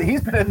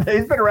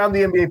around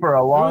the NBA for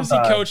a long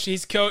time. He coached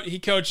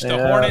the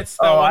Hornets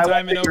that one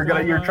time in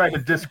Oklahoma. You're trying to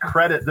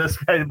discredit this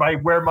guy by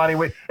where Monty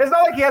Williams. It's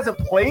not like he hasn't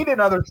played in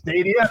other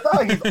stadiums. It's not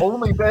like he's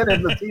only been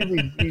in the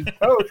teams he's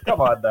coached. Come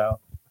on now.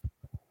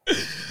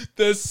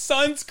 The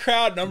Suns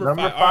crowd, number 5.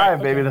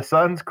 Right, baby, the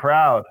Suns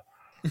crowd.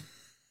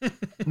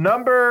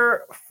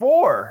 Number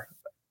 4,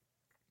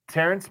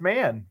 Terrence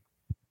Mann.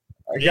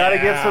 I got to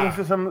give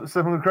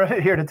some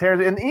credit here to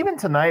Terrence. And even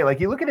tonight, like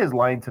you look at his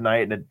line tonight,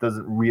 and it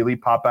doesn't really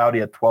pop out.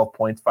 He had 12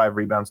 points, 5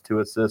 rebounds, 2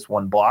 assists,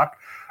 1 block.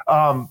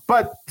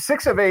 But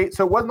 6 of 8,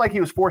 so it wasn't like he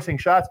was forcing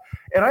shots.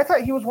 And I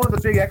thought he was one of the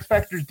big X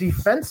factors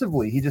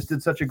defensively. He just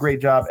did such a great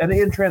job. And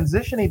in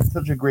transition, he did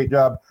such a great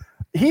job.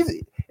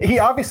 He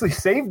obviously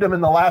saved him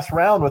in the last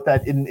round with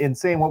that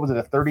insane, what was it,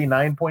 a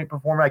 39-point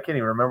performance? I can't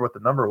even remember what the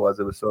number was.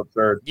 It was so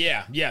absurd.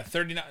 Yeah,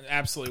 39,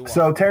 absolutely.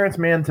 So Terrence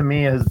Mann, to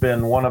me, has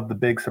been one of the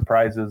big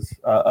surprises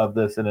of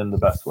this, and in the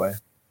best way.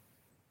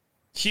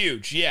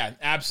 Huge, yeah,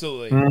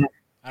 absolutely. Mm-hmm.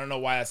 I don't know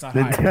why that's not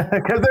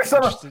higher. Because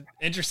there's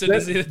interested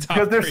to see the top.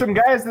 Because there's some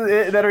guys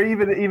that are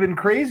even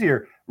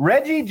crazier.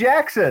 Reggie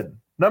Jackson,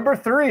 number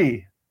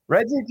 3.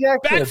 Reggie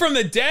Jackson. Back from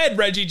the dead,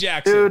 Reggie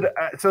Jackson. Dude,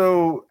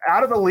 so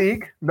out of the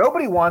league.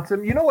 Nobody wants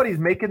him. You know what he's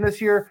making this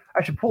year?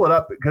 I should pull it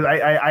up because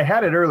I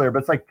had it earlier, but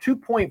it's like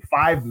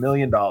 $2.5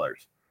 million.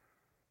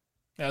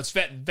 That's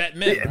vet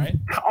min, right?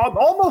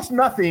 Almost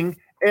nothing.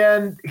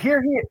 And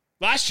here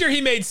Last year he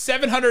made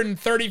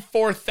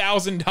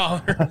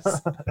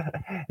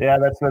 $734,000. Yeah,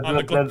 that's on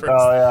the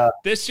Clippers.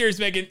 This year's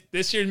making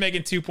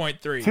 2.3.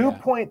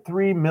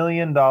 $2.3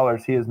 million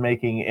he is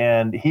making,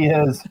 and he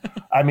is.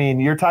 I mean,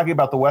 you're talking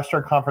about the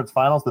Western Conference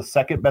Finals, the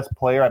second best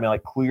player. I mean,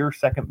 like clear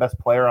second best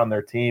player on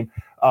their team.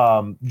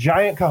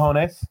 Giant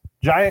cojones,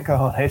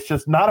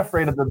 just not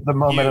afraid of the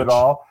moment at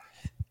all.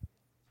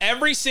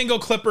 Every single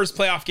Clippers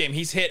playoff game,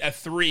 he's hit a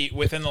 3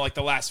 within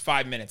the last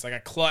 5 minutes, like a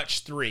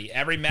clutch 3.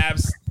 Every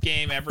Mavs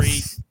game,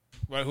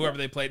 whoever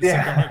they played.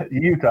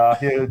 Utah.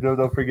 Yeah,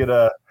 don't forget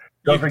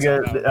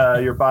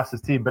your boss's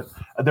team, but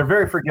they're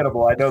very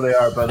forgettable. I know they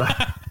are, but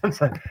no.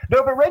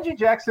 But Reggie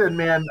Jackson,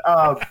 man,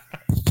 it's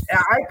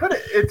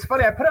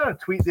funny. I put out a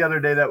tweet the other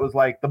day that was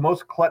like the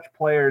most clutch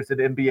players in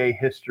NBA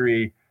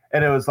history,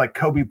 and it was like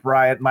Kobe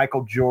Bryant,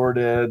 Michael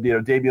Jordan,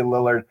 Damian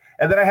Lillard,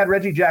 and then I had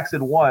Reggie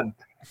Jackson 1.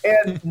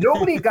 And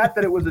nobody got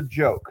that it was a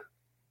joke.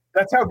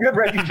 That's how good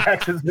Reggie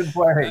Jackson's been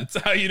playing. That's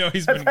how you know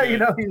he's been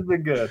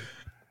good.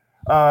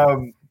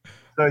 So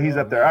he's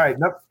up there. All right.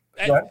 Nope.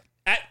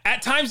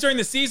 At times during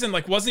the season,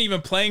 wasn't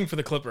even playing for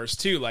the Clippers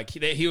too.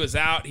 He was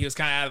out. He was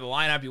kind of out of the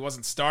lineup. He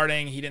wasn't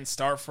starting. He didn't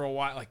start for a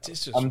while.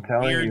 Just a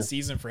weird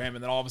season for him.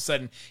 And then all of a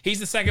sudden,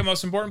 he's the second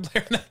most important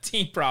player in that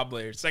team,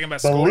 probably, or second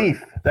best belief.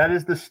 Scorer. That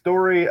is the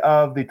story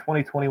of the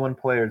 2021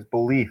 players.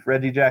 Belief.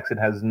 Reggie Jackson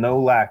has no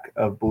lack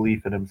of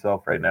belief in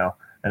himself right now.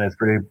 And it's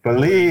pretty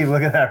believe.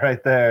 Look at that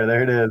right there.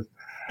 There it is.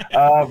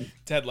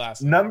 Ted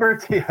Lasso. Number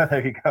 2.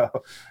 There you go.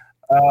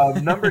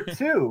 Number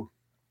 2,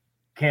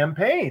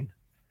 campaign.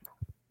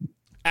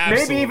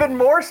 Absolutely. Maybe even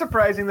more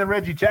surprising than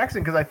Reggie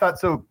Jackson because I thought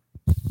so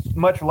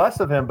much less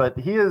of him. But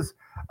he is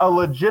a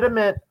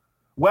legitimate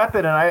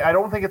weapon, and I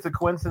don't think it's a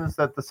coincidence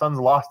that the Suns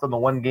lost on the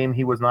one game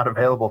he was not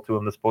available to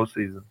him this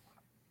postseason.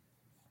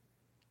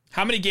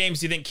 How many games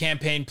do you think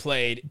Campaign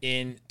played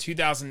in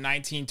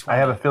 2019-20? I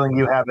have a feeling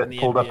you have it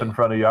pulled up in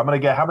front of you. I'm going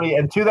to get how many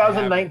in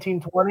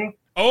 2019-20?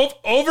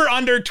 Over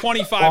under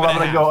 25. Well, I'm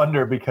going to go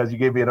under because you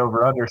gave me an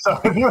over under. So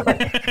I'm going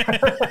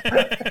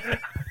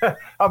to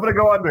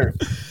go under.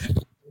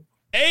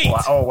 8.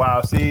 Wow. Oh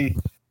wow! See,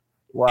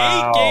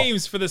 wow. 8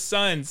 games for the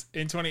Suns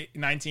in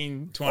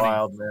 2019-20.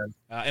 Wild, man.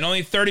 And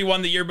only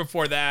 31 the year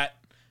before that.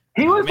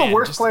 He was the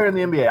worst player in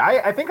the NBA.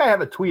 I think I have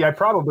a tweet. I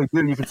probably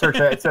do. You can search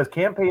that. It says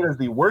Campaign is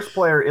the worst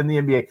player in the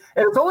NBA.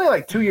 And it's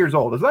only 2 years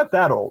old. It's not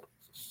that old.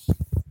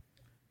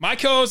 My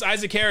co-host,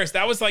 Isaac Harris,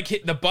 that was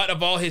the butt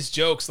of all his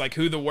jokes,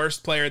 who the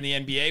worst player in the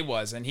NBA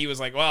was. And he was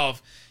like, well,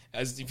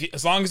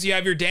 as long as you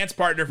have your dance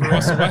partner for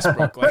Russell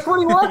Westbrook. That's what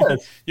he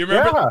was. You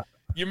remember? Yeah.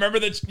 You remember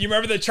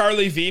the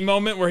Charlie V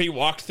moment where he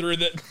walked through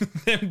them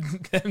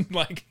dancing?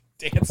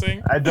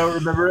 I don't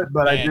remember it,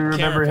 but I do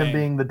remember him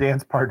being the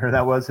dance partner.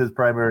 That was his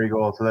primary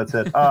goal. So that's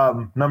it.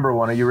 Number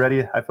 1, are you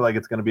ready? I feel like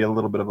it's going to be a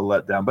little bit of a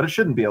letdown, but it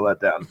shouldn't be a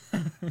letdown.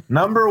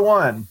 Number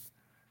 1,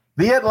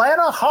 the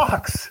Atlanta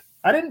Hawks.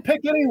 I didn't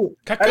pick any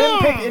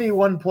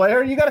one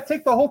player. You got to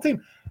take the whole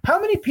team.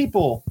 How many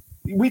people?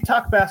 We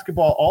talk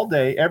basketball all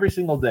day, every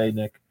single day,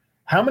 Nick.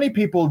 How many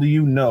people do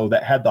you know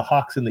that had the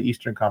Hawks in the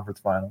Eastern Conference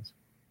Finals?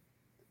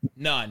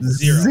 None.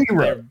 Zero.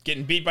 They're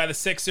getting beat by the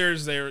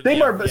Sixers. A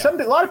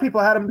lot of people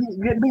had them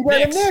getting beat by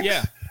the Knicks.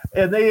 Yeah.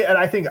 And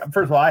I think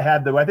first of all, I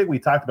think we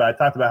talked about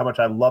how much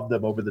I loved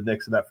them over the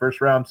Knicks in that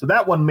first round. So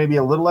that one may be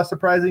a little less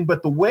surprising,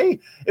 but the way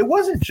it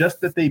wasn't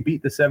just that they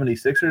beat the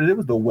 76ers, it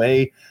was the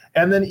way.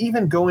 And then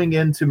even going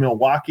into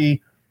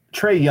Milwaukee,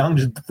 Trae Young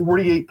just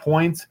 48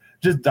 points,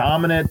 just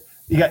dominant.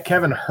 You got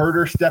Kevin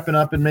Huerter stepping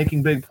up and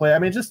making big play. I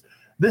mean, just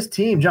this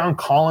team, John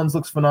Collins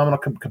looks phenomenal.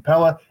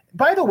 Capella,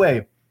 by the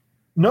way,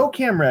 no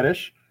Cam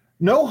Reddish,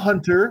 no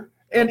Hunter,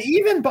 and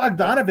even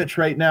Bogdanovich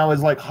right now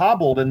is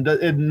hobbled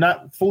and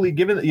not fully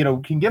given,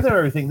 can give them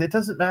everything. It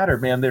doesn't matter,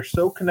 man. They're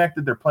so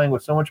connected. They're playing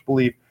with so much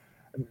belief.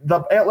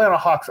 The Atlanta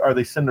Hawks are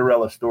the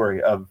Cinderella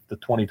story of the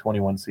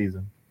 2021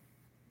 season.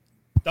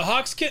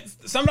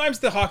 Sometimes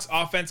the Hawks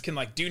offense can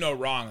do no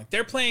wrong.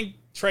 They're playing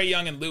Trae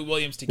Young and Lou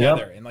Williams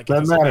together, and it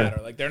doesn't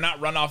matter. They're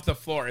not run off the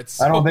floor.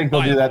 I don't think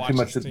they'll do that too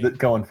much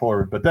going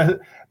forward.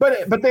 But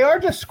they are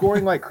just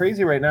scoring like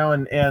crazy right now,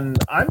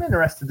 and I'm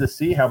interested to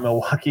see how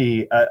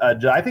Milwaukee.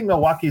 I think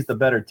Milwaukee's the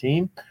better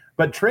team,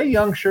 but Trae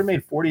Young sure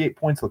made 48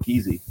 points look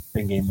easy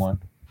in Game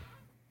 1.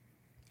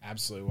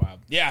 Absolutely wild.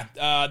 Yeah.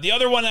 The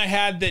other one I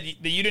had that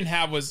you didn't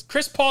have was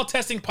Chris Paul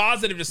testing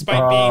positive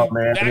despite being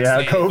vaccinated.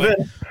 Yeah,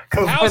 COVID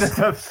is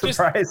a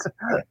surprise.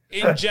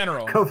 In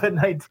general.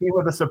 COVID-19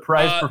 with a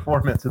surprise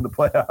performance in the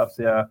playoffs,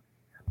 yeah.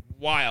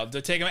 Wild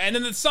to take him. And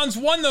then the Suns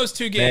won those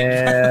 2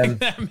 games.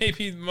 That may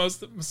be the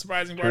most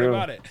surprising part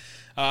about it.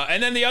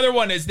 And then the other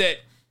one is that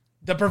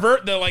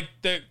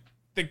the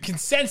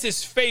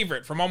consensus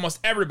favorite from almost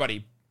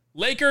everybody,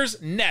 Lakers,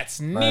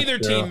 Nets, neither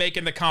team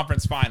making the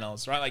conference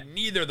finals, right?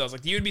 Neither of those.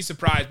 You would be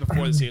surprised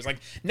before the series.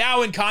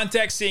 Now in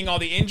context, seeing all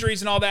the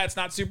injuries and all that, it's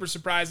not super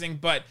surprising,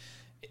 but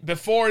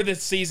before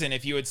this season,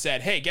 if you had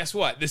said, hey, guess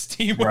what? This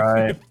team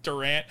Right. with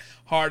Durant,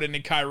 Harden,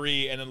 and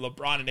Kyrie, and then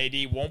LeBron and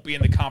AD won't be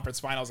in the conference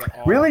finals at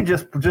all. Really,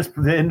 just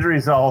the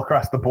injuries all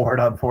across the board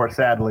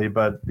sadly.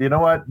 But you know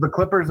what? The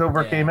Clippers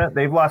overcame it.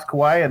 They've lost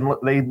Kawhi, and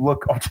they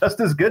look just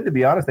as good, to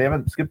be honest. They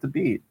haven't skipped a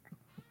beat.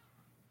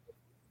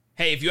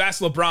 Hey, if you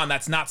ask LeBron,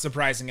 that's not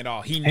surprising at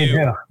all. He knew.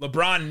 Yeah.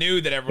 LeBron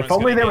knew that everyone. If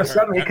only there was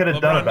something he could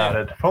have done about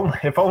it.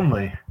 If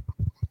only.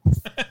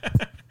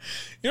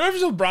 You know, if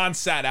LeBron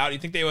sat out, you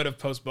think they would have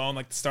postponed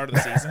like the start of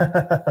the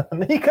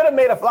season? He could have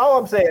made all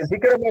I'm saying is he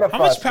could have made a How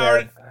fuss, much power?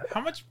 man.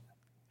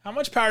 How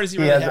much power does he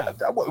really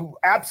have?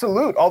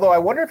 Absolute. Although I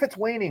wonder if it's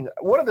waning.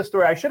 One of the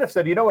story I should have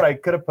said, you know what I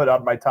could have put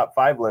on my top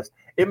 5 list?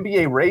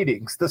 NBA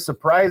ratings, the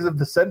surprise of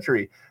the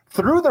century,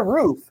 through the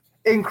roof,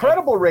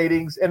 incredible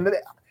ratings. And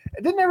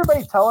didn't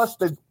everybody tell us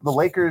that the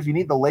Lakers, you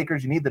need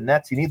the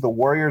Nets, you need the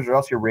Warriors, or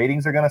else your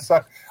ratings are going to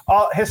suck?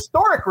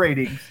 Historic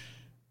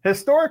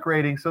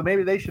ratings. So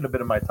maybe they should have been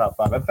in my top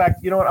 5. In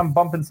fact, you know what? I'm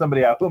bumping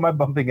somebody out. Who am I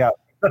bumping out?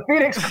 The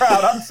Phoenix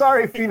crowd. I'm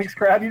sorry, Phoenix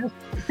crowd. You just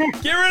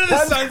get rid of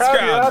the Suns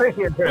crowd.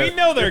 We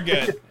know they're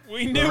good.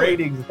 We knew the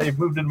ratings. They've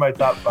moved in my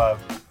top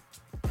 5.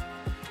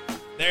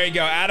 There you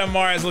go. Adam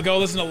Mares will go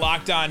listen to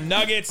Locked On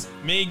Nuggets.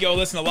 Me, go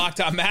listen to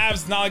Locked On Mavs.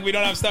 It's not like we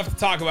don't have stuff to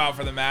talk about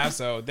for the Mavs.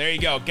 So there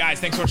you go. Guys,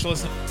 thanks so much for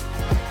listening.